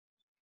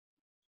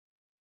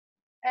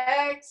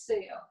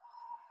 Exhale.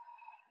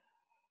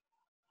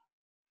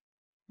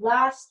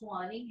 Last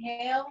one.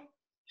 Inhale.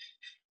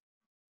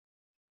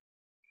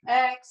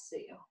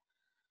 Exhale.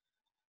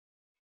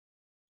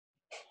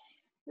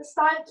 This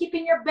time,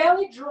 keeping your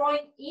belly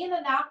drawing in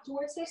and up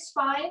towards the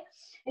spine.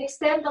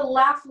 Extend the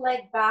left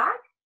leg back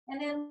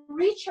and then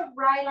reach your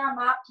right arm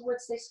up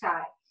towards the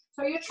sky.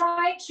 So you're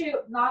trying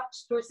to, not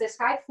towards the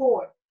sky,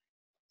 forward.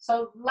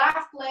 So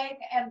left leg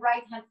and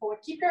right hand forward.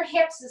 Keep your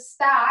hips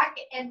stacked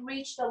and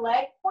reach the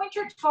leg. Point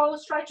your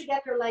toes, try to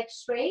get your legs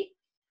straight.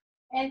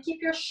 And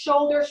keep your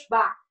shoulders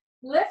back.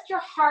 Lift your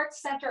heart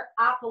center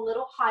up a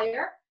little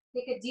higher.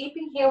 Take a deep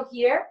inhale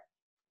here.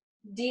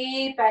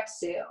 Deep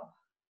exhale.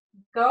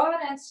 Go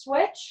ahead and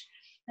switch.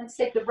 And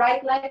take the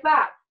right leg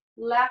back.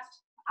 Left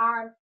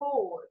arm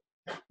forward.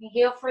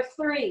 Inhale for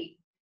 3,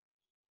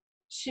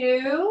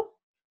 2,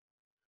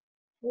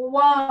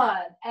 1.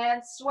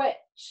 And switch.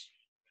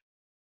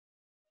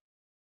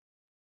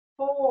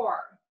 4,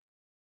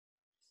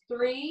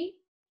 3,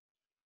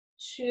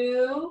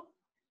 2,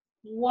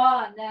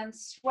 1. And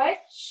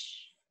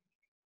switch.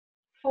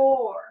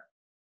 4,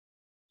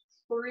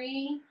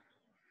 3,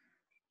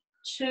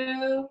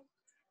 2,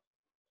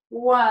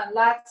 1.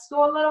 Let's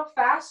go a little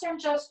faster and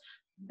just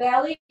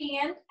belly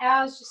in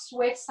as you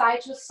switch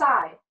side to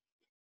side.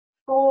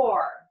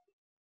 4,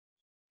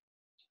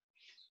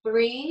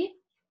 3,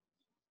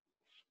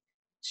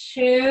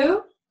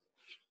 2,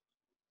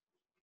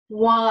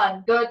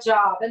 1. Good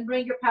job. And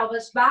bring your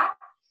pelvis back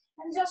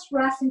and just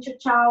rest into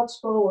child's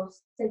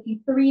pose.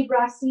 Taking 3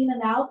 breaths in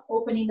and out,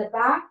 opening the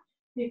back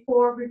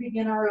before we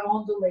begin our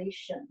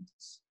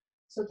undulations.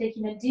 So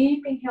taking a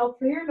deep inhale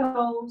through your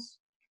nose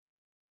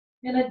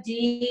and a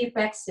deep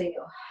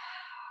exhale.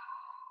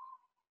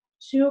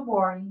 2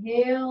 more.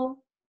 Inhale.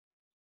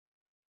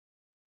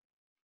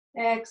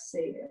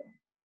 Exhale.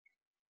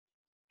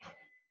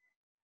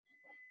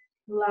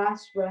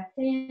 Last breath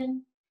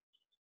in.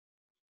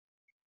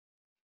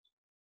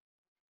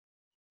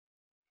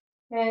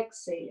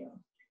 Exhale.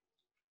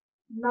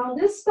 Now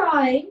this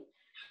time,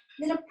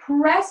 I'm going to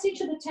press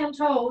into the 10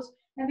 toes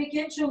and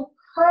begin to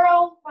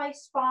curl my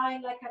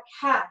spine like a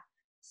cat.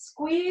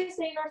 Squeeze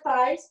the inner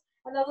thighs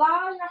and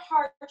allow your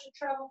heart to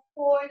travel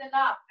forward and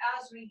up.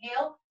 As we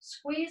inhale,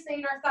 squeeze the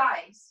inner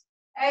thighs.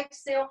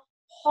 Exhale,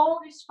 hold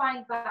your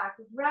spine back,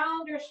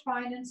 round your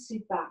spine and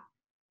sit back.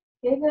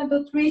 Okay, we're going to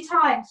do 3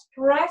 times.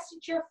 Press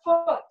into your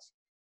foot,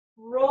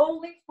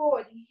 rolling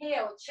forward.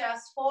 Inhale,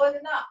 chest forward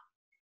and up.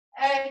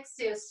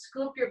 Exhale,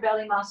 scoop your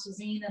belly muscles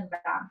in and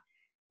back.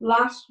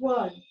 Last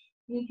one.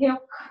 Inhale,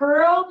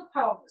 curl the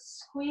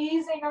pelvis,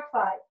 squeezing your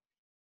thigh,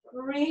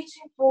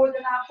 reaching forward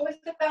and up with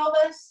the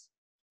pelvis.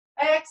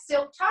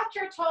 Exhale, touch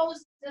your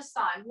toes this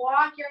time.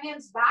 Walk your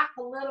hands back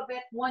a little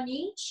bit, 1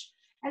 each,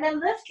 and then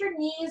lift your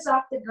knees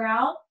off the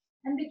ground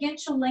and begin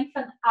to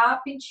lengthen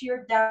up into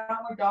your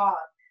downward dog.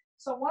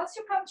 So once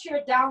you come to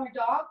your downward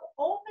dog,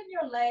 open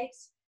your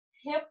legs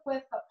hip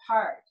width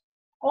apart.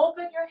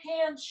 Open your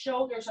hands,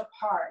 shoulders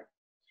apart.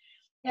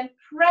 And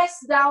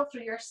press down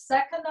through your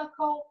second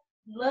knuckle,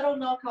 little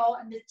knuckle,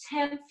 and the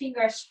 10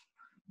 fingers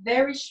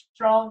very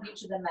strong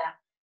into the mat.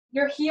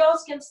 Your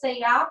heels can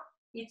stay up,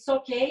 it's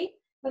okay.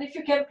 But if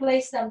you can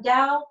place them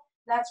down,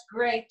 that's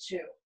great too.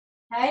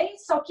 Okay,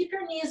 so keep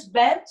your knees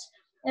bent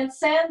and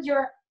send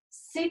your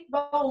sit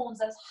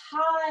bones as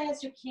high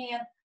as you can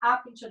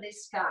up into the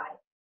sky.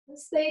 And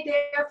stay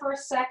there for a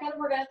second.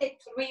 We're going to take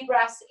 3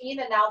 breaths in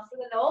and out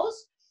through the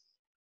nose.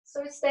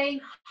 So staying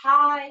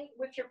high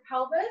with your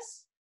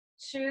pelvis.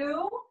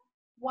 2,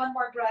 1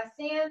 more breath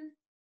in.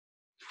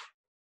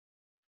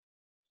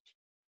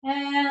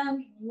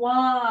 And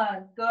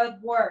 1, good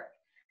work.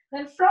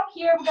 Then from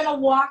here, we're gonna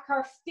walk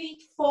our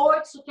feet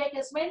forward. So take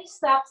as many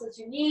steps as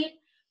you need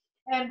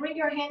and bring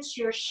your hands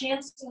to your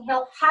shins.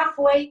 Inhale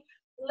halfway,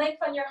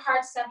 lengthen your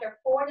heart center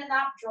forward and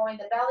up, drawing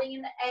the belly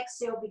in.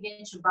 Exhale,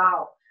 begin to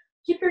bow.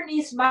 Keep your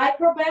knees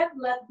micro bent,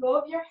 let go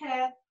of your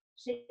head.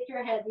 Shake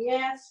your head,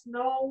 yes,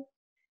 no.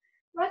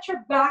 Let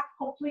your back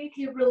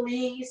completely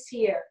release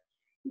here.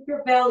 Keep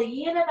your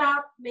belly in and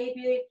up,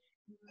 maybe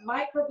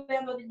micro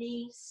bend on the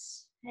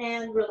knees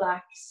and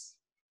relax.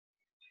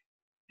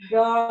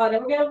 Good,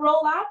 and we're gonna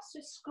roll up, so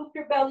scoop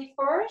your belly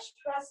first,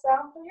 press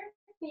down for your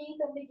feet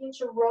and begin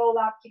to roll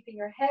up, keeping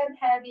your head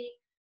heavy.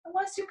 And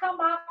once you come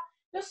up,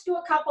 just do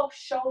a couple of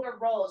shoulder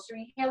rolls. You're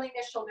inhaling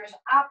the shoulders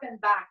up and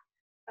back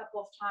a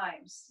couple of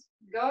times.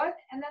 Good,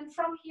 and then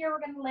from here, we're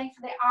gonna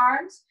lengthen the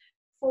arms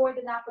forward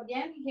and up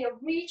again. Inhale,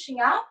 reaching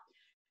up,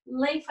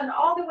 lengthen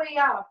all the way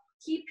up.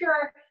 Keep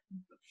your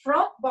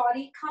front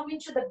body coming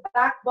to the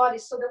back body,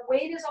 so the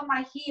weight is on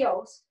my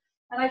heels.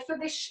 And I feel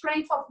the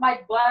strength of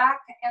my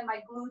back and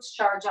my glutes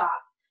charge up.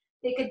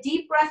 Take a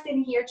deep breath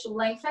in here to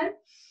lengthen.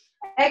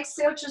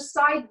 Exhale to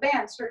side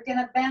bend. So you're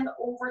gonna bend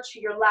over to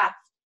your left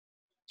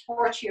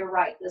or to your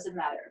right, doesn't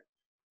matter.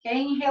 Okay,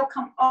 inhale,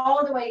 come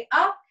all the way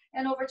up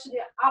and over to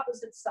the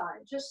opposite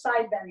side. Just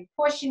side bending,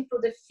 pushing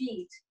through the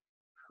feet,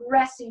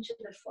 pressing to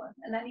the foot.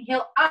 And then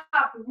inhale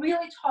up,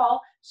 really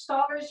tall, as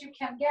taller as you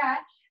can get.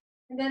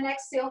 And then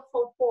exhale,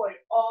 fold forward,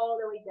 all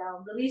the way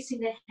down, releasing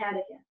the head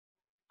again.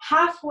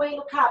 Halfway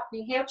look up,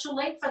 inhale to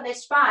lengthen the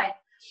spine.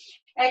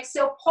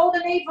 Exhale, pull the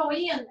navel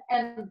in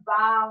and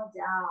bow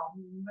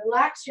down.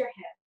 Relax your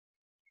head.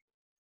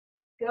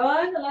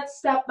 Good, let's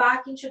step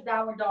back into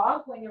downward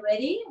dog when you're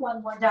ready.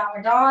 1 more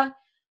downward dog.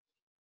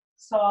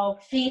 So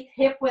feet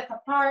hip width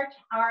apart,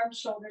 arms,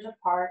 shoulders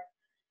apart.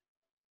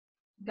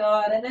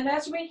 Good, and then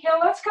as we inhale,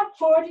 let's come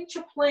forward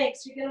into plank.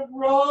 So you're gonna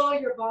roll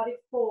your body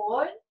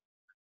forward.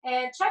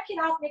 And check it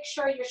out, make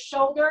sure your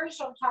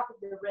shoulders are on top of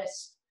the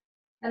wrist.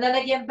 And then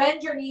again,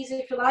 bend your knees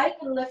if you like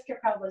and lift your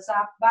pelvis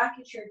up, back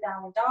into your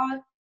downward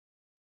dog.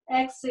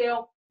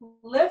 Exhale,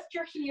 lift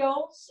your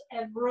heels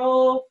and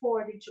roll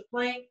forward into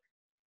plank.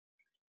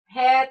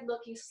 Head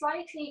looking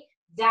slightly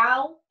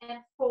down and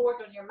forward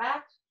on your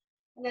mat.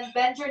 And then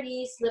bend your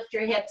knees, lift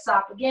your hips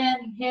up again,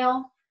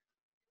 inhale.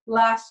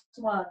 Last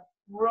one,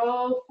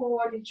 roll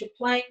forward into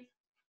plank.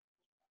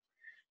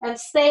 And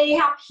stay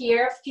up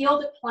here, feel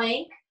the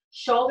plank,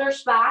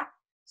 shoulders back,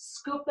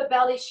 scoop the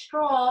belly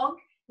strong.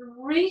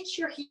 Reach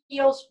your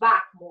heels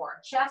back more,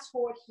 chest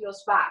forward,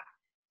 heels back.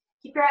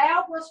 Keep your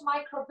elbows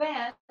micro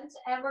bent,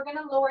 and we're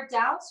gonna lower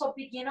down. So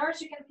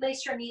beginners, you can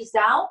place your knees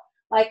down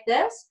like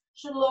this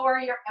to lower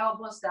your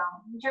elbows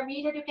down.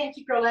 Intermediate, you can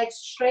keep your legs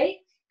straight,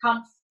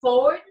 come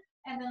forward,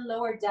 and then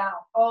lower down,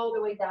 all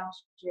the way down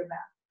to your mat.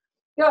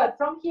 Good.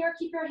 From here,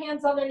 keep your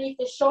hands underneath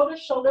the shoulders,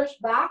 shoulders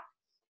back.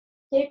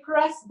 Okay,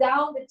 press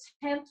down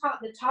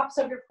the tops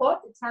of your foot,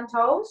 the 10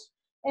 toes,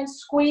 and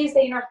squeeze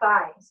the inner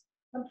thighs.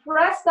 And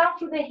press down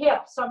through the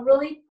hips. So I'm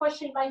really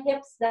pushing my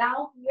hips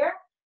down here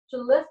to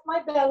lift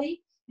my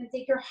belly and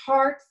take your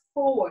heart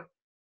forward,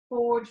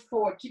 forward,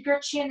 forward. Keep your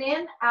chin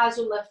in as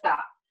you lift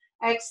up.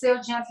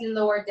 Exhale, gently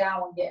lower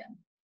down again.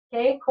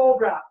 Okay,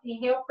 cobra.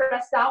 Inhale,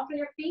 press down through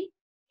your feet.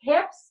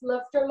 Hips,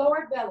 lift your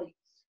lower belly.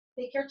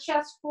 Take your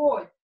chest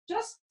forward.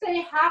 Just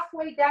stay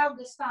halfway down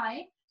this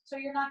time, so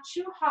you're not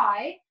too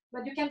high,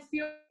 but you can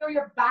feel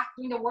your back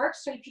doing the work.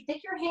 So if you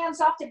take your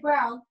hands off the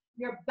ground,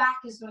 your back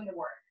is doing the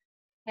work.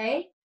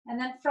 Okay? And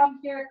then from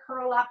here,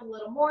 curl up a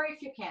little more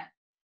if you can.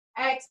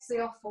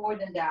 Exhale,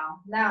 forward and down.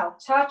 Now,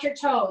 touch your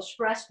toes.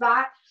 Press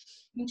back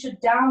into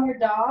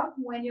downward dog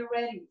when you're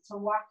ready. So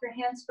walk your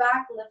hands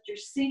back, lift your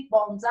seat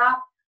bones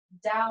up,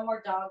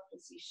 downward dog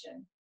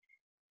position.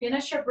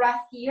 Finish your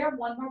breath here.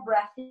 One more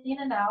breath in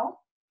and out.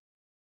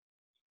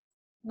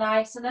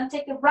 Nice. And then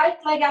take the right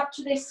leg up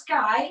to the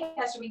sky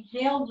as we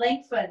inhale,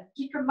 lengthen.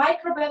 Keep your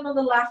micro bend on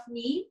the left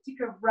knee. Keep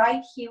your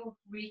right heel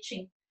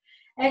reaching.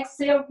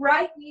 Exhale,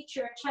 right knee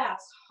to your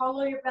chest.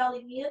 Hollow your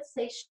belly in.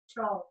 Stay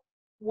strong.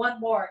 One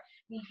more.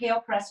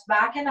 Inhale, press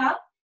back and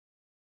up.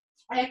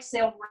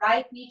 Exhale,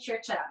 right knee to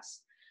your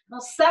chest. Now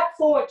step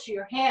forward to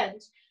your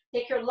hands.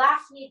 Take your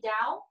left knee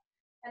down.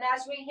 And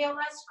as we inhale,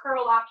 let's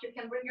curl up. You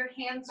can bring your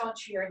hands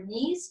onto your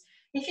knees.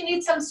 If you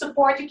need some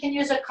support, you can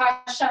use a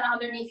cushion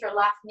underneath your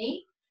left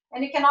knee.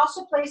 And you can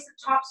also place the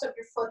tops of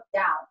your foot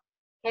down.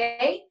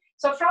 Okay?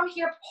 So from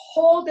here,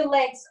 pull the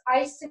legs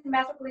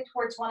asymmetrically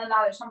towards one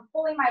another. So I'm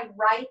pulling my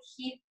right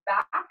hip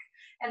back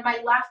and my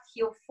left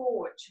heel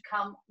forward to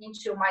come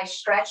into my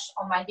stretch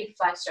on my hip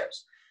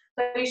flexors.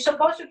 So you're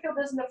supposed to feel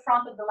this in the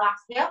front of the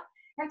left hip.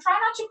 And try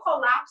not to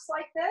collapse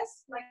like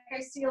this. Like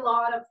I see a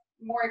lot of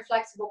more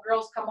flexible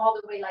girls come all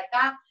the way like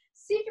that.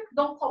 See if you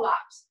don't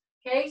collapse.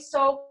 Okay?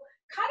 So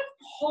kind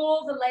of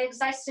pull the legs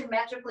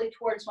asymmetrically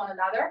towards one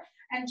another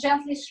and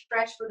gently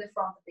stretch for the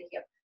front of the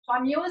hip. So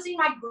I'm using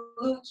my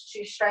glutes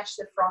to stretch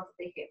the front of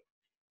the hip.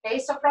 Okay,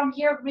 so from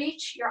here,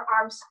 reach your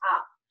arms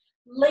up.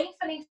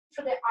 Lengthening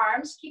for the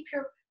arms, keep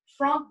your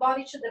front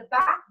body to the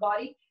back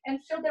body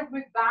and feel the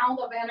rebound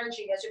of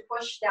energy as you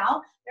push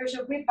down. There's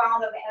a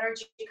rebound of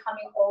energy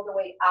coming all the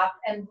way up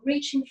and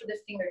reaching for the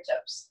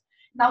fingertips.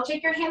 Now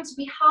take your hands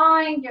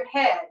behind your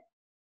head.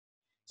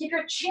 Keep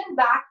your chin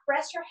back,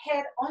 press your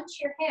head onto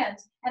your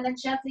hands, and then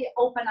gently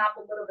open up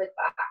a little bit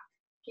back.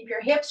 Keep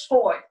your hips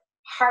forward,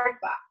 heart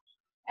back,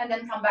 and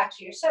then come back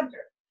to your center.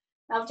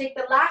 Now take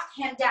the left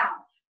hand down.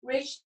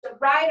 Reach the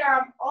right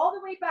arm all the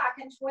way back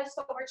and twist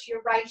over to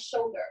your right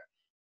shoulder.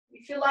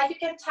 You feel like you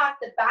can tuck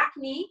the back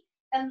knee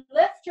and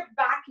lift your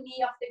back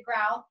knee off the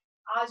ground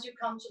as you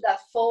come to that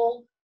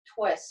full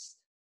twist.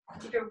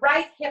 Keep your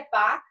right hip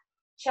back,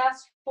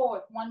 chest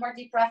forward. One more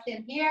deep breath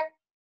in here.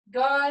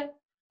 Good.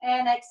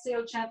 And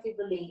exhale, gently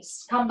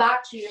release. Come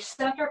back to your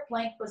center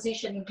plank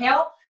position.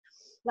 Inhale.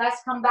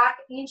 Let's come back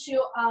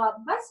into,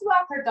 let's do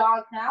upper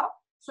dog now.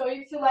 So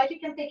you feel like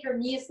you can take your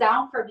knees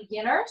down for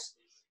beginners.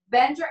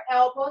 Bend your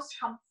elbows,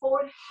 come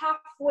forward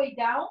halfway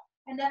down,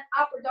 and then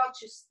upper dog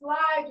to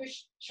slide your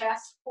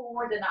chest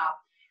forward and up.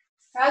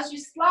 As you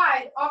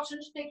slide, option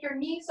to take your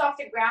knees off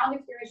the ground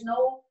if there is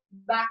no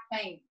back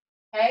pain,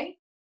 okay?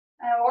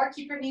 Or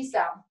keep your knees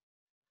down.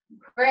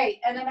 Great,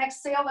 and then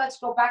exhale, let's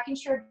go back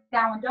into your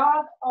down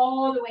dog,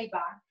 all the way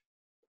back.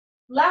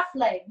 Left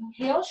leg,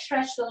 inhale,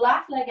 stretch the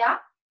left leg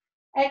up.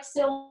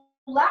 Exhale,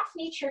 left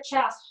knee to your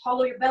chest,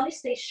 hollow your belly,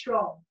 stay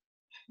strong.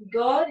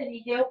 Good, and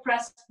inhale,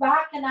 press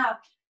back and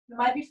up. You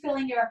might be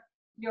feeling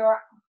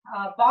your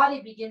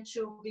body begin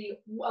to be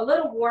a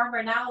little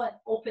warmer now and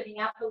opening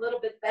up a little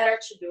bit better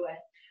to do it.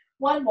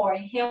 One more,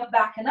 inhale,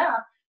 back and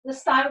up.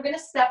 This time we're gonna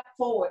step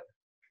forward.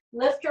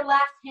 Lift your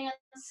left hand,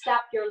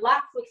 step your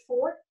left foot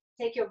forward,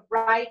 take your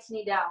right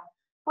knee down.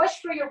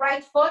 Push through your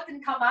right foot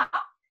and come up,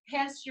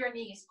 hands to your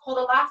knees. Pull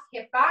the left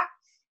hip back,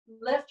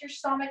 lift your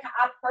stomach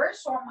up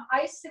first, so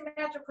I'm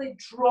asymmetrically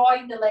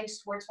drawing the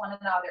legs towards one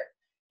another.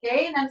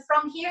 Okay, and then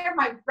from here,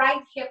 my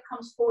right hip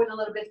comes forward a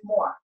little bit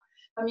more.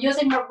 I'm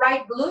using my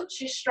right glute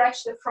to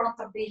stretch the front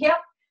of the hip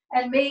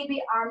and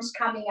maybe arms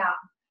coming out.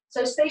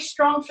 So stay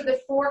strong for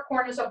the four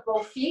corners of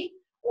both feet,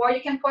 or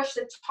you can push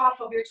the top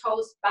of your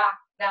toes back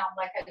down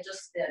like I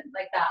just did,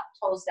 like that,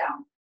 toes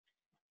down.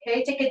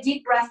 Okay, take a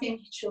deep breath in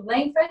to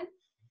lengthen.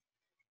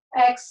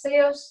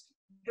 Exhale,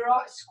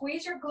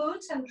 squeeze your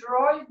glutes and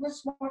draw your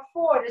glutes more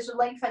forward as you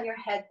lengthen your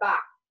head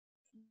back.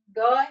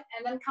 Good,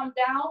 and then come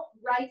down,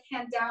 right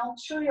hand down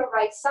to your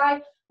right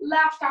side,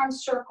 left arm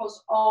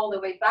circles all the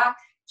way back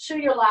to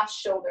your left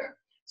shoulder.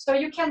 So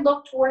you can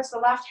look towards the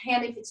left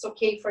hand if it's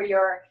okay for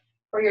your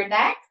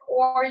neck,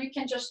 or you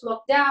can just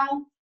look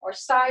down or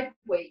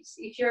sideways.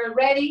 If you're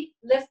ready,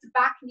 lift the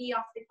back knee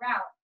off the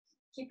ground.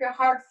 Keep your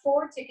heart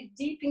forward. Take a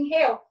deep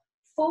inhale.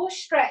 Full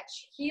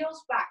stretch.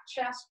 Heels back.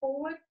 Chest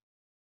forward.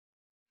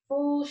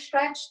 Full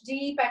stretch.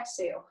 Deep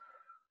exhale.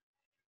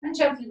 And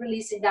gently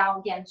release it down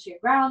again to your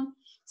ground.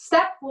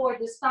 Step forward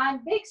this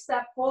time. Big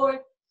step forward.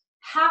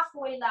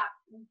 Halfway lap.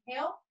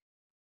 Inhale.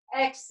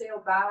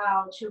 Exhale.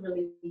 Bow to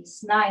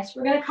release. Nice.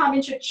 We're going to come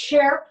into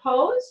chair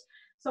pose.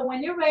 So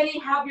when you're ready,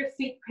 have your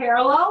feet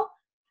parallel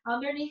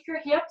underneath your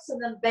hips,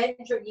 and then bend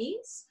your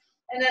knees,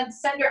 and then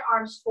send your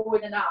arms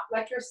forward and up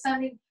like you're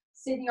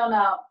sitting on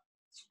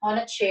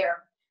a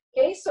chair.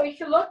 Okay, so if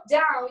you look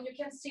down, you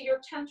can see your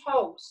 10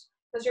 toes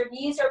because your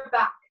knees are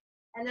back,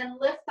 and then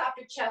lift up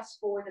your chest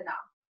forward and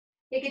up.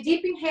 Take a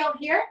deep inhale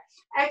here.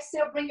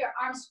 Exhale, bring your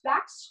arms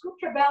back, scoop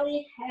your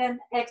belly, and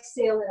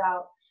exhale it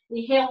out.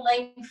 Inhale,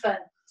 lengthen.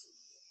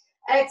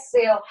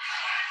 Exhale.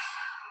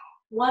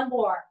 One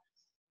more.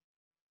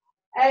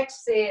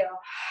 Exhale.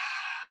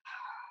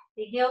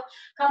 Inhale.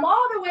 Come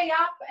all the way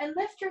up and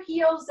lift your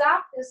heels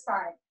up this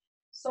time.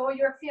 So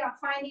you're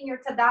finding your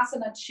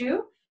Tadasana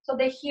 2. So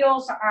the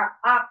heels are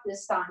up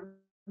this time.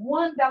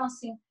 One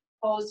balancing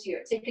pose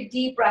here. Take a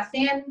deep breath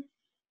in.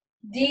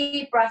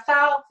 Deep breath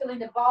out. Feeling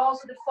the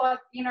balls of the foot,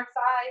 inner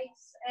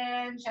thighs,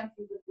 and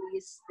gently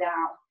release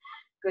down.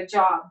 Good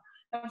job.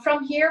 And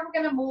from here, we're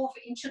going to move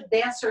into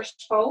dancer's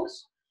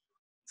pose.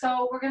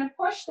 So we're going to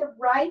push the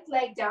right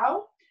leg down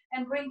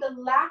and bring the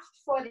left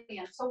foot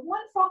in. So one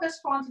focus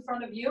point in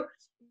front of you.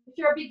 If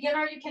you're a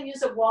beginner, you can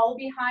use a wall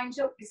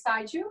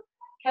beside you,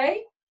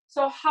 okay?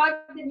 So hug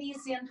the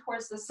knees in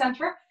towards the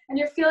center, and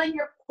you're feeling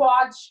your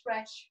quad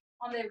stretch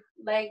on the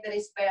leg that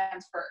is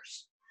bent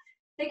first.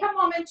 Take a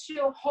moment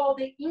to hold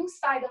the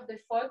inside of the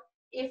foot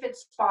if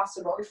it's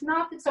possible. If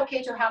not, it's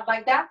okay to have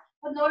like that,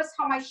 but notice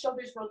how my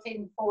shoulders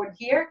rotating forward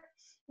here.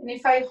 And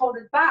if I hold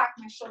it back,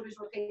 my shoulders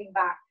rotating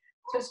back.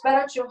 So it's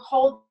better to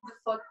hold the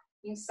foot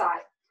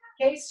inside.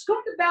 Okay, scoop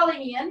the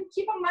belly in,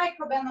 keep a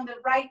micro bend on the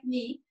right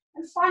knee,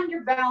 and find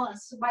your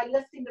balance by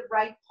lifting the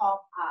right palm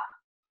up.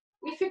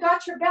 If you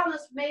got your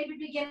balance, maybe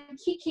begin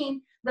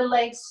kicking the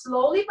legs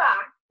slowly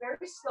back, very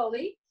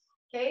slowly,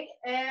 okay,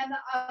 and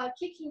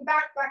kicking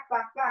back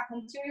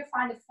until you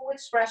find the full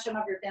expression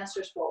of your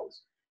dancer's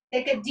pose.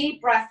 Take a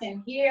deep breath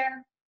in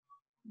here,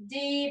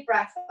 deep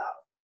breath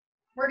out.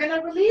 We're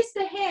gonna release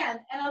the hand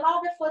and allow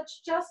the foot to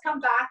just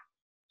come back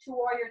to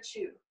warrior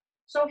 2.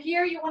 So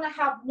here you want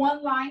to have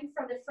one line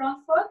from the front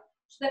foot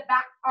to the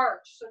back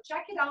arch. So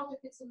check it out if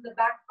it's in the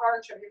back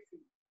arch of your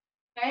feet.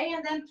 Okay,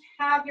 and then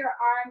have your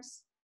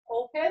arms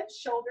open,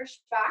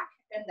 shoulders back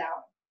and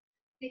down.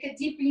 Take a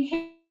deep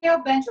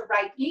inhale, bend your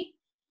right knee,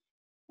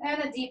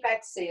 and a deep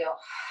exhale.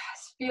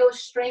 Feel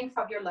strength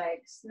of your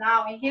legs.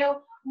 Now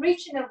inhale,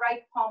 reaching the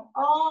right palm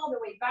all the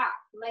way back,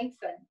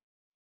 lengthen.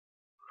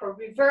 For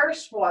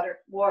reverse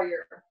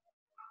warrior.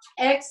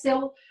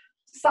 Exhale.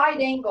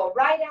 Side angle,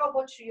 right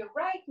elbow to your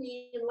right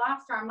knee,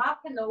 left arm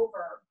up and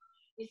over.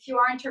 If you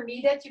are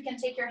intermediate, you can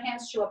take your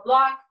hands to a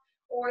block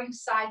or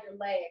inside your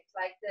leg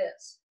like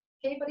this.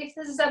 Okay, but if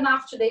this is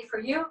enough today for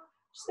you,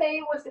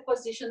 stay with the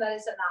position that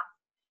is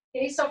enough.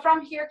 Okay, so from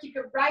here, keep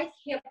your right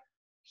hip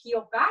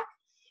heel back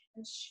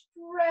and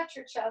stretch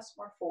your chest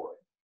more forward.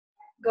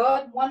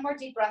 Good, one more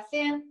deep breath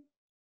in.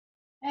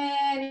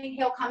 And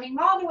inhale, coming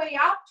all the way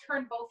up,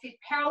 turn both feet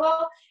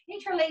parallel,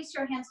 interlace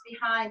your hands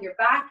behind your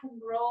back and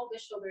roll the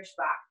shoulders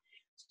back.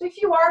 So if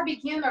you are a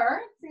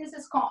beginner, this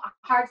is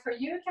hard for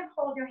you, you can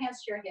hold your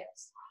hands to your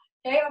hips.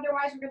 Okay,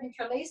 otherwise we're going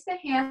to interlace the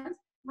hands,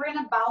 we're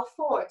going to bow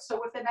forward. So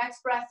with the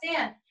next breath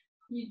in,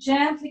 you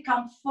gently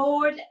come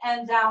forward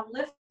and down,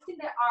 lifting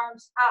the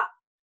arms up.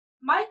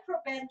 Micro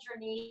bend your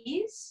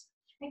knees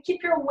and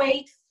keep your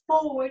weight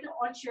forward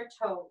onto your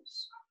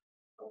toes.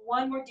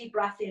 One more deep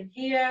breath in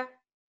here.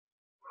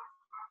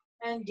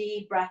 And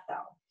deep breath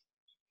out.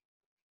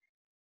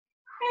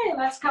 Okay,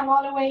 let's come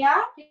all the way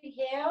up.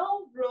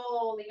 Inhale,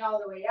 rolling all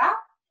the way up.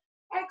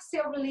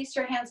 Exhale, release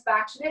your hands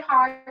back to the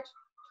heart.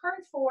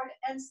 Turn forward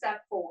and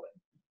step forward.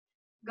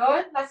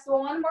 Good. Let's do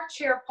one more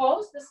chair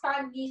pose. This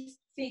time, knees,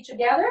 feet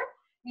together.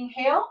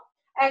 Inhale.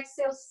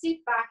 Exhale,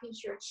 seat back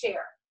into your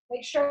chair.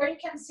 Make sure you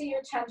can see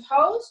your 10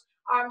 toes.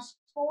 Arms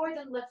forward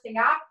and lifting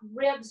up.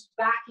 Ribs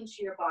back into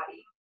your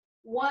body.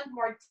 One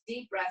more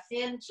deep breath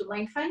in to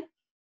lengthen.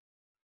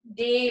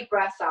 Deep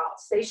breath out.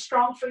 Stay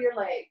strong for your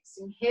legs.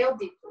 Inhale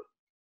deeply.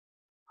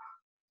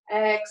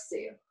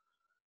 Exhale.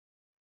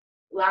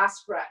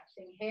 Last breath.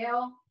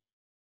 Inhale.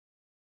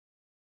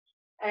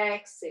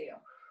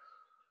 Exhale.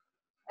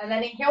 And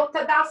then inhale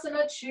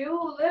Tadasana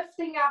 2,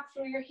 lifting up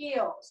through your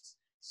heels.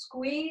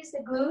 Squeeze the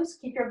glutes.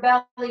 Keep your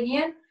belly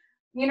in.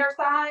 Inner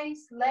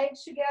thighs,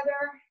 legs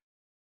together.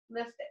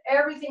 Lift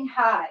everything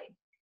high.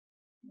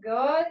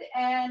 Good.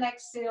 And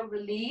exhale,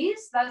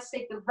 release. Let's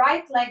take the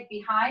right leg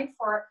behind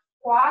for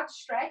quad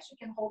stretch. You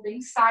can hold the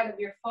inside of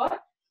your foot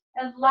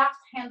and left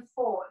hand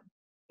forward.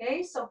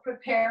 Okay, so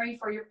preparing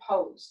for your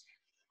pose.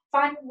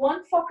 Find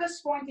one focus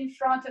point in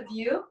front of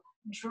you.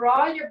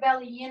 Draw your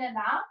belly in and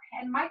up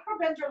and micro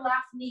bend your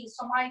left knee.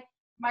 So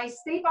my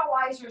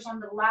stabilizers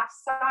on the left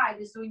side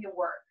is doing the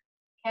work.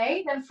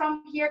 Okay, then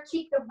from here,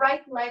 keep the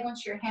right leg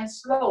onto your hand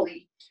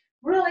slowly.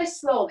 really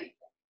slowly.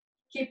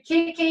 Keep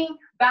kicking,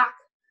 back,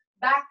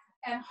 back,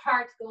 and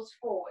heart goes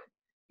forward.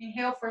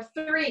 Inhale for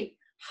 3.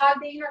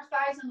 Hug the inner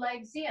thighs and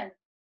legs in.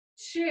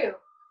 2,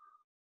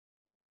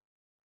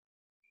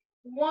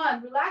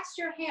 1. Relax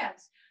your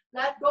hands.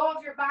 Let go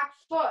of your back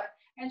foot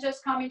and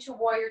just come into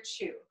warrior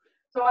 2.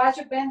 So as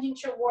you bend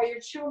into warrior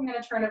 2, I'm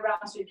going to turn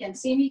around so you can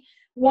see me.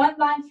 One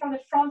line from the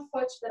front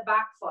foot to the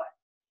back foot.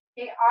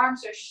 Okay,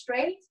 arms are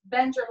straight.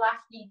 Bend your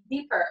left knee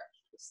deeper.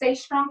 Stay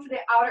strong to the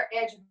outer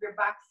edge of your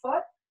back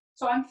foot.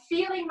 So I'm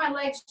feeling my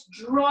legs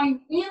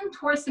drawing in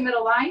towards the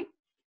middle line.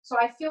 So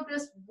I feel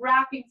this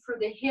wrapping through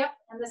the hip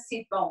and the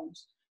seat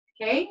bones.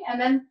 Okay, and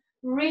then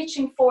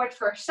reaching forward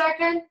for a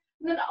second.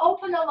 And then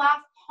open the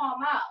left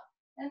palm out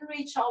and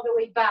reach all the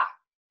way back.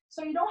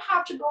 So you don't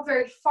have to go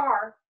very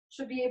far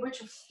to be able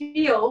to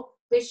feel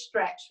this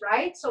stretch,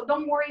 right? So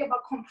don't worry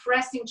about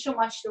compressing too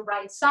much to the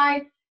right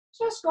side.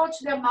 Just go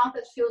to the amount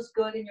that feels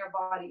good in your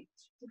body.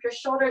 Keep your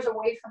shoulders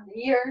away from the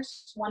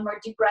ears. One more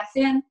deep breath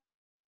in.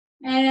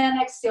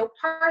 And exhale.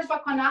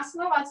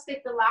 Parsvakonasana. Let's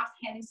take the left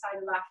hand inside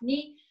the left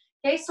knee.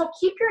 Okay, so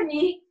keep your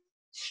knee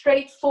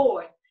straight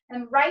forward.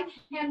 And right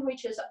hand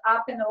reaches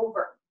up and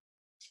over.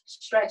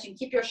 Stretching.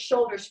 Keep your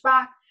shoulders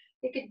back.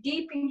 Take a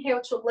deep inhale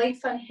to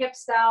lengthen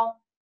hips down.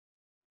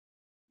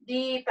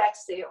 Deep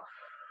exhale.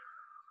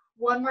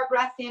 One more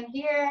breath in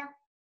here.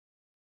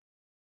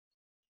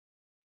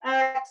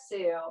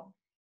 Exhale.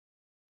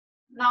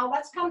 Now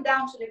let's come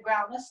down to the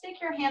ground. Let's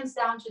take your hands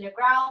down to the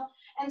ground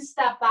and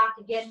step back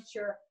again to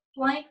your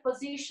plank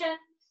position.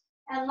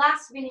 And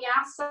last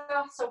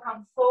Vinyasa, so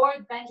come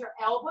forward, bend your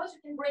elbows.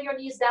 You can bring your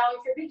knees down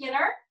if you're a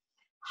beginner.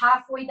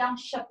 Halfway down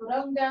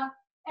Chaturanga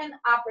and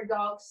upper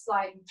dog,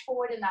 sliding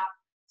forward and up.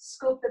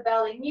 Scoop the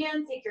belly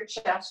in, take your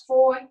chest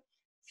forward.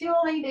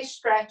 Feeling the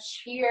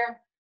stretch here,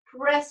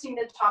 pressing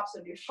the tops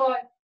of your foot.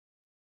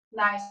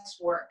 Nice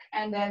work.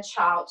 And then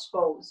child's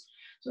pose.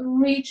 So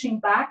reaching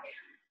back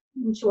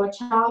into a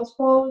child's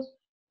pose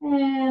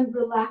and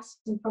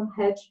relaxing from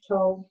head to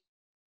toe.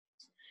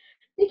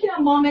 Taking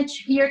a moment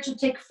here to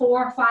take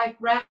 4 or 5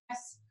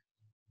 breaths.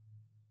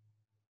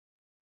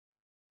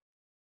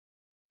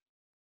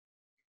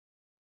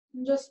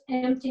 And just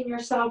emptying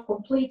yourself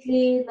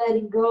completely,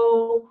 letting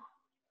go.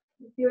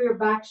 Feel your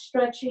back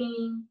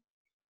stretching.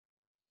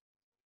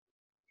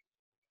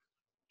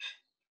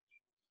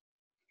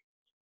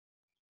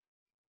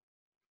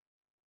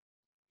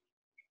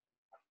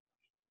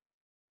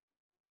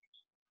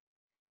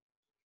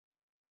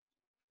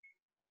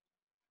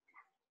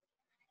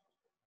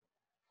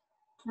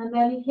 And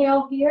then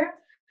inhale here.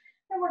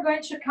 And we're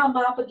going to come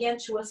up again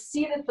to a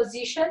seated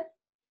position.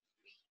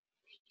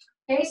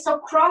 Okay, so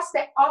cross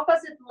the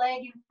opposite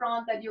leg in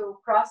front that you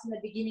crossed in the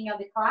beginning of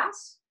the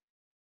class.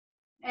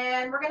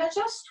 And we're going to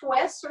just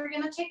twist. So we're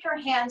going to take your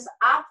hands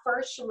up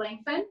first to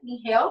lengthen.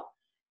 Inhale.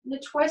 And then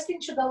twisting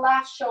to the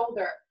left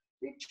shoulder.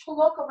 Reach to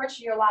look over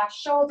to your left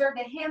shoulder.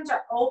 The hands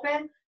are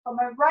open. But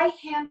my right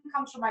hand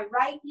comes to my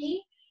right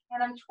knee.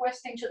 And I'm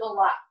twisting to the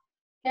left.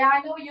 Okay,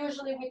 I know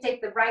usually we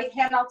take the right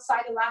hand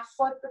outside the left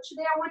foot. But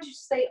today I want you to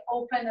stay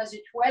open as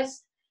you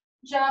twist.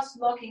 Just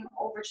looking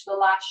over to the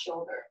left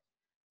shoulder.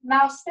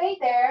 Now stay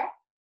there.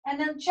 And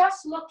then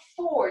just look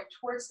forward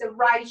towards the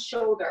right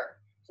shoulder.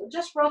 So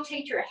just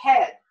rotate your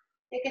head.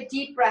 Take a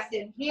deep breath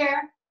in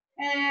here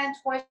and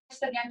twist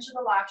again to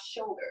the left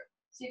shoulder.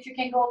 See if you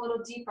can go a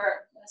little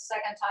deeper the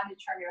second time you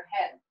turn your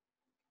head.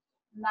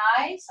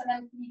 Nice. And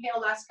then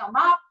inhale, let's come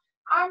up.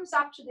 Arms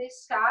up to the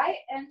sky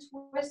and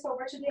twist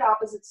over to the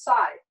opposite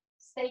side.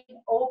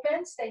 Staying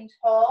open, staying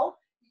tall.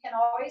 You can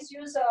always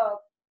use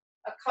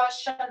a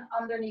cushion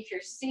underneath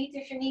your seat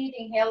if you need.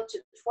 Inhale to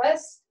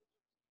twist.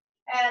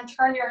 And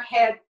turn your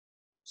head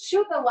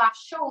to the left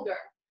shoulder.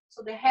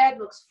 So the head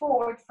looks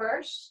forward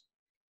first.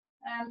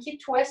 And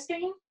keep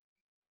twisting.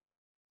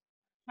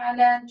 And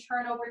then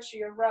turn over to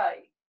your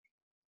right.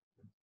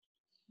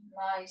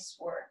 Nice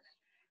work.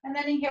 And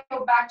then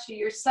inhale back to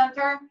your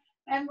center.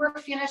 And we're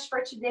finished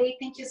for today.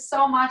 Thank you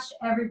so much,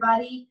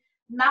 everybody.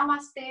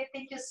 Namaste.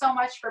 Thank you so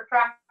much for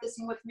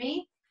practicing with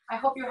me. I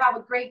hope you have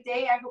a great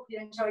day. I hope you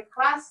enjoyed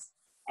class.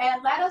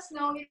 And let us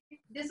know if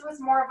this was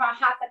more of a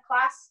Hatha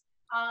class.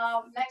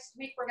 Next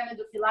week, we're going to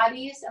do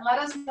Pilates. And let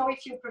us know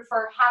if you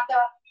prefer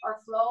Hatha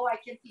or Flow. I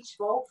can teach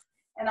both.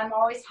 And I'm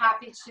always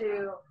happy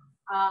to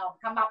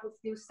come up with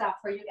new stuff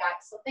for you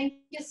guys. So thank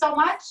you so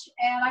much.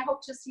 And I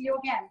hope to see you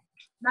again.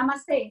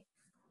 Namaste.